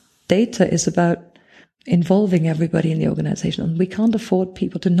that data is about involving everybody in the organization. And we can't afford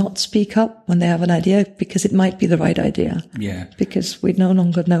people to not speak up when they have an idea, because it might be the right idea. Yeah. Because we no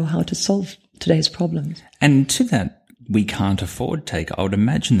longer know how to solve today's problems. And to that, we can't afford take. I would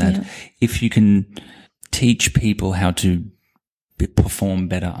imagine that if you can teach people how to perform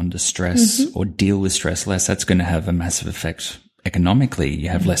better under stress or deal with stress less, that's going to have a massive effect economically. You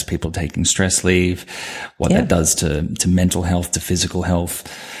have less people taking stress leave, what that does to mental health, to physical health.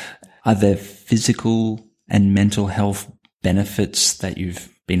 Are there physical and mental health benefits that you've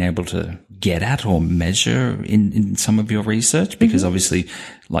been able to get at or measure in some of your research? Because obviously,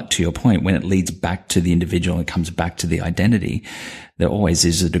 like to your point, when it leads back to the individual and it comes back to the identity, there always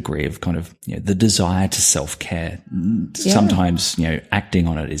is a degree of kind of, the desire to self-care. Yeah. Sometimes, acting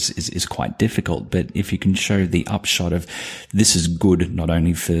on it is quite difficult, but if you can show the upshot of this is good, not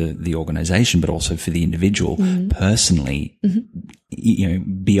only for the organization, but also for the individual personally,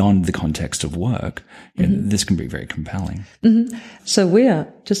 beyond the context of work, this can be very compelling. So we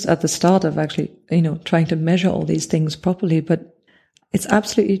are just at the start of actually, trying to measure all these things properly, but it's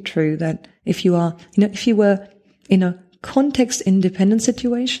absolutely true that if you are, if you were in a context independent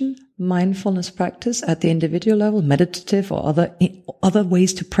situation, mindfulness practice at the individual level, meditative or other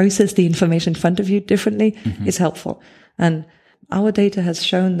ways to process the information in front of you differently is helpful. And our data has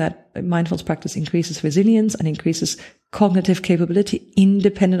shown that mindfulness practice increases resilience and increases cognitive capability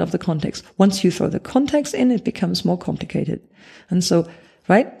independent of the context. Once you throw the context in, it becomes more complicated. And so,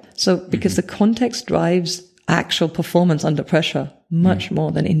 right? So because the context drives actual performance under pressure much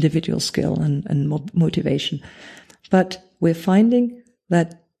more than individual skill and motivation. But we're finding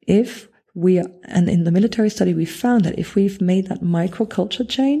that and in the military study, we found that if we've made that microculture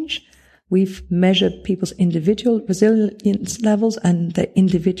change, we've measured people's individual resilience levels and their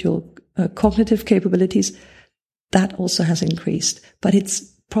individual cognitive capabilities. That also has increased, but it's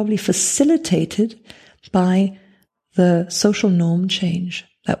probably facilitated by the social norm change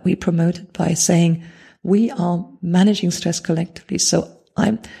that we promoted by saying we are managing stress collectively. So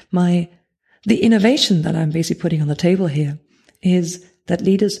the innovation that I'm basically putting on the table here is that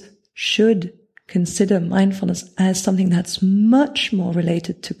leaders should consider mindfulness as something that's much more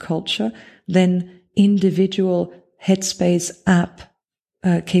related to culture than individual headspace app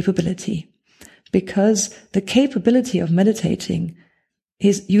capability. Because the capability of meditating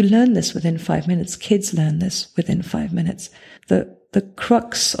is, you learn this within 5 minutes. Kids learn this within 5 minutes. The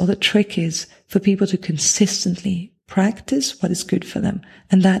crux or the trick is for people to consistently practice what is good for them.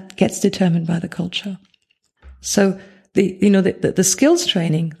 And that gets determined by the culture. So the skills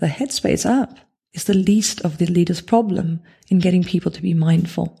training, the headspace app, is the least of the leader's problem in getting people to be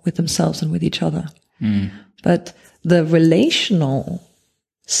mindful with themselves and with each other. But the relational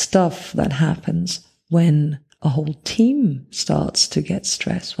stuff that happens when a whole team starts to get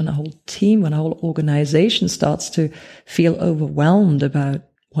stressed, when a whole organization starts to feel overwhelmed about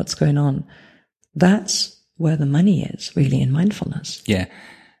what's going on, that's where the money is really in mindfulness. Yeah.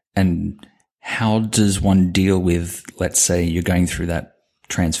 And how does one deal with, let's say you're going through that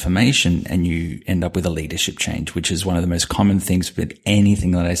transformation and you end up with a leadership change, which is one of the most common things with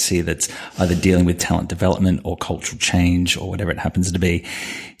anything that I see that's either dealing with talent development or cultural change or whatever it happens to be.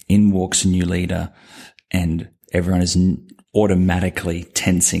 In walks a new leader and everyone is automatically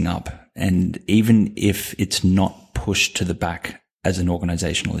tensing up. And even if it's not pushed to the back as an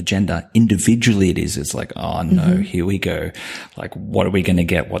organizational agenda, individually it's like, oh no, here we go. Like, what are we going to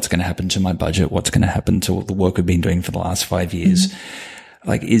get? What's going to happen to my budget? What's going to happen to the work we've been doing for the last 5 years?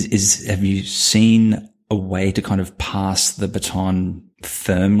 Like, have you seen a way to kind of pass the baton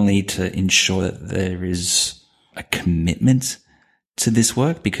firmly to ensure that there is a commitment to this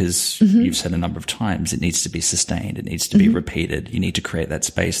work? Because you've said a number of times it needs to be sustained. It needs to be repeated. You need to create that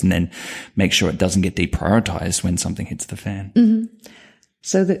space and then make sure it doesn't get deprioritized when something hits the fan.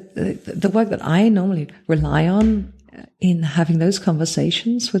 So the work that I normally rely on in having those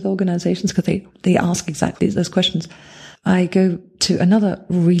conversations with organizations, because they ask exactly those questions, I go to another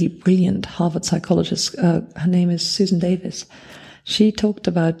really brilliant Harvard psychologist. Her name is Susan Davis. She talked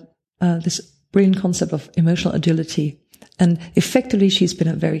about this brilliant concept of emotional agility. And effectively, she's been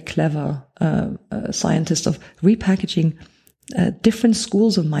a very clever scientist of repackaging different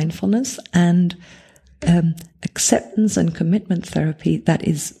schools of mindfulness and acceptance and commitment therapy that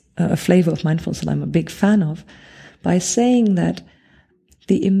is a flavor of mindfulness that I'm a big fan of, by saying that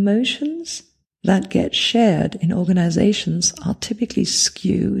the emotions that get shared in organizations are typically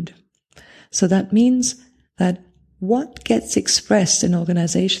skewed. So that means that what gets expressed in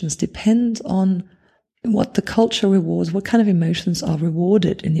organizations depends on what the culture rewards, what kind of emotions are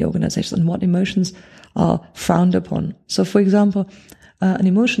rewarded in the organization, and what emotions are frowned upon. So, for example, an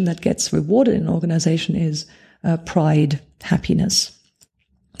emotion that gets rewarded in an organization is pride, happiness.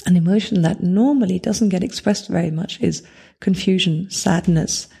 An emotion that normally doesn't get expressed very much is confusion,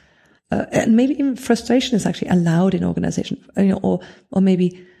 sadness, and maybe even frustration is actually allowed in organization, or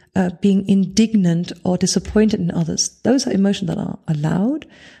maybe being indignant or disappointed in others. Those are emotions that are allowed,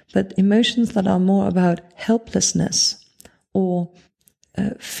 but emotions that are more about helplessness or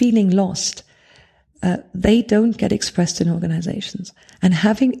feeling lost, they don't get expressed in organizations. And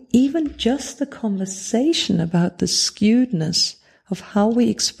having even just the conversation about the skewedness of how we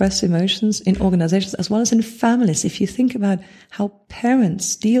express emotions in organizations as well as in families. If you think about how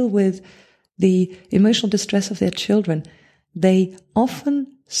parents deal with the emotional distress of their children, they often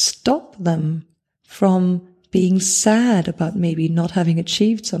stop them from being sad about maybe not having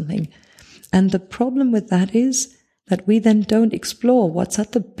achieved something. And the problem with that is that we then don't explore what's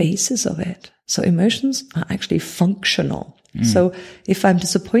at the basis of it. So emotions are actually functional. So if I'm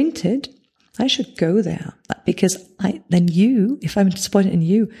disappointed, I should go there, because if I'm disappointed in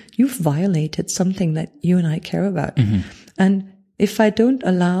you, you've violated something that you and I care about. Mm-hmm. And if I don't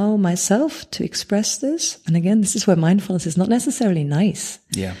allow myself to express this, and again, this is where mindfulness is not necessarily nice.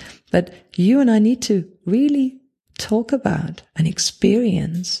 Yeah. But you and I need to really talk about and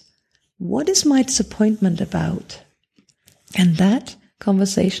experience, what is my disappointment about? And that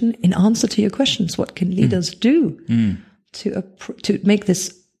conversation, in answer to your questions, what can leaders do to make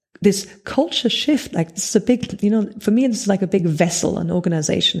this culture shift? Like, this is a big, for me, this is like a big vessel, an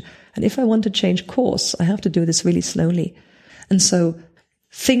organization. And if I want to change course, I have to do this really slowly. And so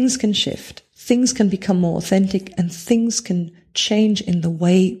things can shift, things can become more authentic, and things can change in the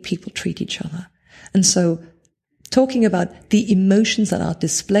way people treat each other. And so talking about the emotions that are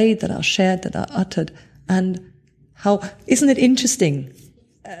displayed, that are shared, that are uttered, and how, isn't it interesting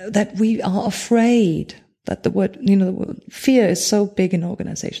that we are afraid that the word fear is so big in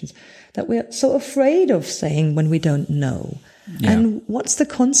organizations, that we're so afraid of saying when we don't know. Yeah. And what's the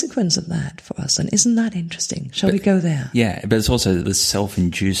consequence of that for us? And isn't that interesting? Shall we go there? Yeah, but it's also the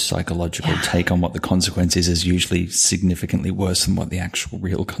self-induced psychological take on what the consequence is usually significantly worse than what the actual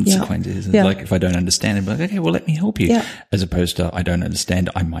real consequence is. It's like, if I don't understand it, I'm like, okay, well, let me help you. Yeah. As opposed to, I don't understand,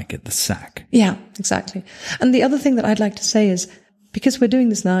 I might get the sack. Yeah, exactly. And the other thing that I'd like to say is, because we're doing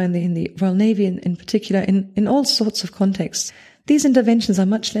this now in the Royal Navy in particular, in all sorts of contexts, these interventions are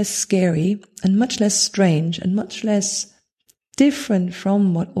much less scary and much less strange and much less different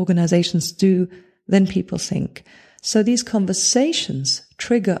from what organizations do than people think. So these conversations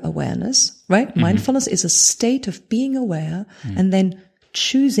trigger awareness, right? Mm-hmm. Mindfulness is a state of being aware and then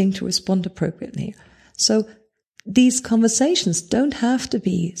choosing to respond appropriately. So these conversations don't have to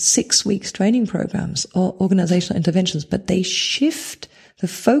be 6 weeks training programs or organizational interventions, but they shift the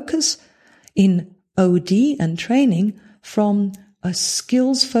focus in OD and training from a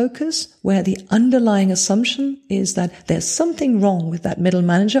skills focus where the underlying assumption is that there's something wrong with that middle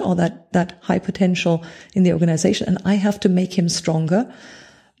manager or that high potential in the organization, and I have to make him stronger.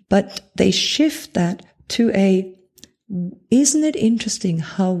 But they shift that to isn't it interesting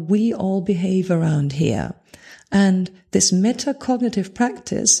how we all behave around here? And this metacognitive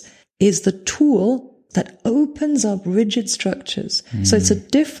practice is the tool that opens up rigid structures. So it's a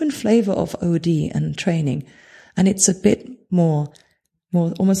different flavor of OD and training. And it's a bit more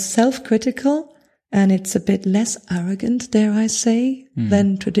almost self-critical, and it's a bit less arrogant, dare I say,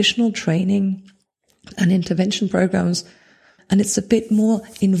 than traditional training and intervention programs. And it's a bit more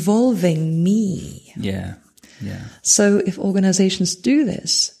involving me. Yeah. Yeah. So if organizations do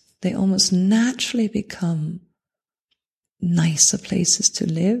this, they almost naturally become nicer places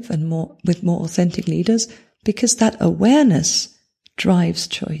to live and with more authentic leaders, because that awareness drives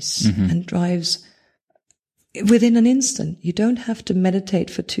choice and drives within an instant. You don't have to meditate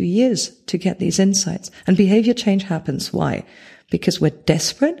for 2 years to get these insights. And behavior change happens. Why? Because we're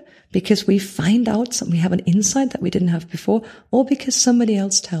desperate, because we find out we have an insight that we didn't have before, or because somebody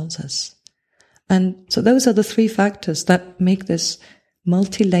else tells us. And so those are the 3 factors that make this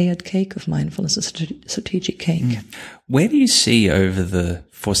multi-layered cake of mindfulness a strategic cake. Where do you see over the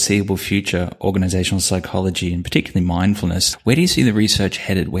foreseeable future organizational psychology, and particularly mindfulness? Where do you see the research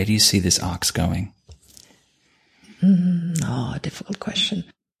headed? Where do you see this arcs going? Difficult question.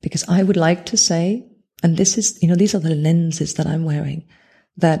 Because I would like to say and this is, these are the lenses that I'm wearing,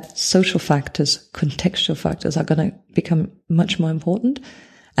 that social factors, contextual factors are going to become much more important.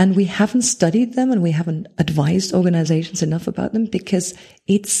 And we haven't studied them and we haven't advised organizations enough about them because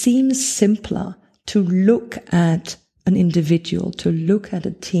it seems simpler to look at an individual, to look at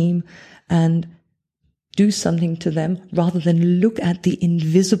a team and do something to them rather than look at the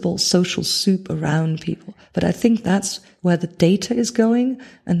invisible social soup around people. But I think that's where the data is going,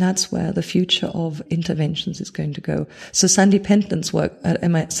 and that's where the future of interventions is going to go. So Sandy Pentland's work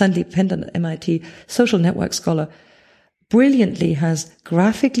at Sandy Pentland at MIT, social network scholar, brilliantly has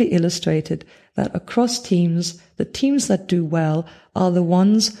graphically illustrated that across teams, the teams that do well are the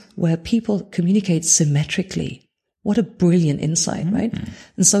ones where people communicate symmetrically. What a brilliant insight, right?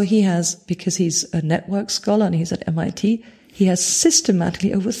 And so he has, because he's a network scholar and he's at MIT, he has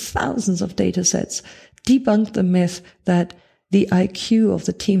systematically over thousands of data sets debunked the myth that the IQ of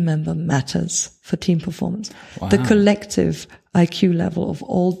the team member matters for team performance. Wow. The collective IQ level of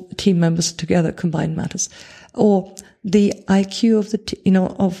all team members together combined matters. Or the IQ of the,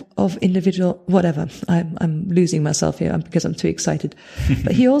 of individual, whatever. I'm losing myself here because I'm too excited.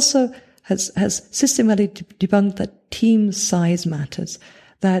 But he also has systematically debunked that team size matters,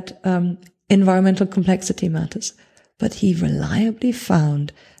 that environmental complexity matters. But he reliably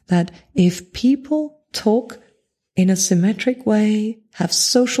found that if people talk in a symmetric way, have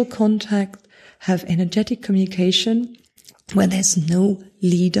social contact, have energetic communication, where there's no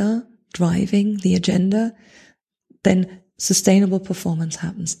leader driving the agenda, then sustainable performance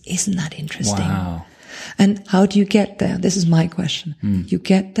happens. Isn't that interesting? Wow. And how do you get there? This is my question. You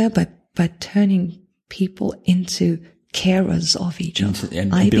get there by turning people into carers of each other.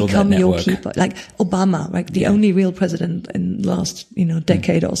 I become your keeper. Like Obama, right? The only real president in the last,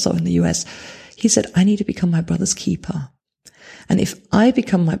 decade or so in the US. He said, I need to become my brother's keeper. And if I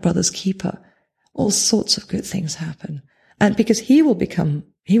become my brother's keeper, all sorts of good things happen. And because he will become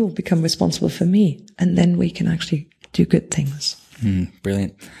responsible for me. And then we can actually do good things.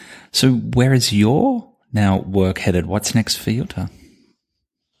 Brilliant. So where is your now work headed? What's next for Jutta?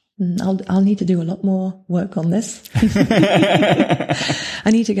 I'll need to do a lot more work on this.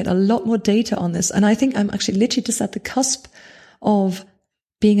 I need to get a lot more data on this. And I think I'm actually literally just at the cusp of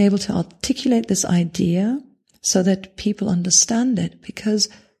being able to articulate this idea so that people understand it. Because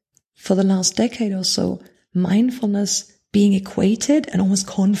for the last decade or so, mindfulness being equated and almost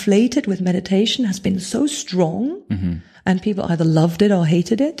conflated with meditation has been so strong, and people either loved it or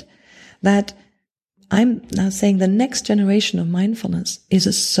hated it, that I'm now saying the next generation of mindfulness is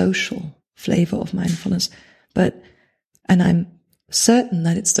a social flavor of mindfulness. And I'm certain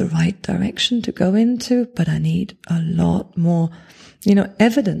that it's the right direction to go into, but I need a lot more,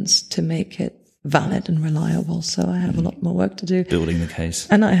 evidence to make it valid and reliable. So I have a lot more work to do. Building the case.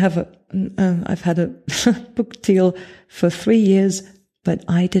 And I have I've had a book deal for 3 years, but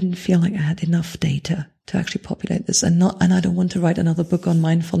I didn't feel like I had enough data to actually populate this, and I don't want to write another book on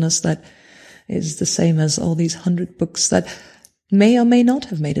mindfulness that is the same as all these 100 books that may or may not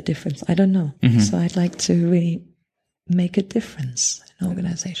have made a difference. I don't know. So I'd like to really make a difference in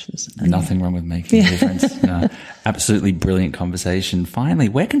organizations. Nothing wrong with making a difference. No, absolutely brilliant conversation. Finally,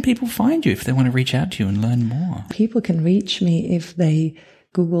 where can people find you if they want to reach out to you and learn more? People can reach me if they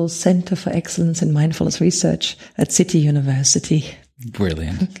Google Center for Excellence in Mindfulness Research at City University.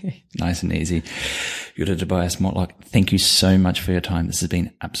 Brilliant. Okay. Nice and easy. Jutta Tobias Mortlock, thank you so much for your time. This has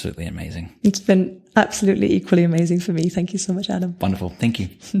been absolutely amazing. It's been absolutely equally amazing for me. Thank you so much, Adam. Wonderful. Thank you.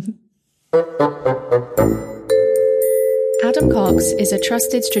 Adam Cox is a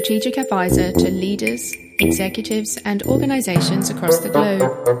trusted strategic advisor to leaders, executives, and organizations across the globe.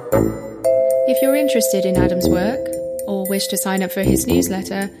 If you're interested in Adam's work or wish to sign up for his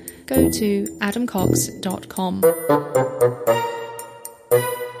newsletter, go to adamcox.com.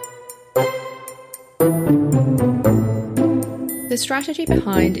 The Strategy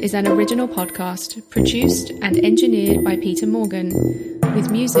Behind is an original podcast produced and engineered by Peter Morgan, with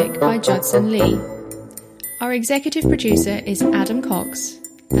music by Judson Lee. Our executive producer is Adam Cox,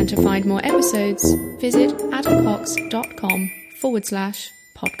 and to find more episodes, visit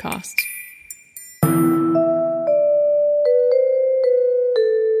adamcox.com/podcast.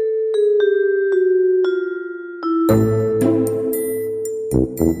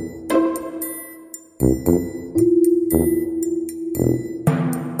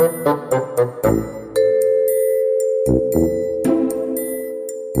 Thank you.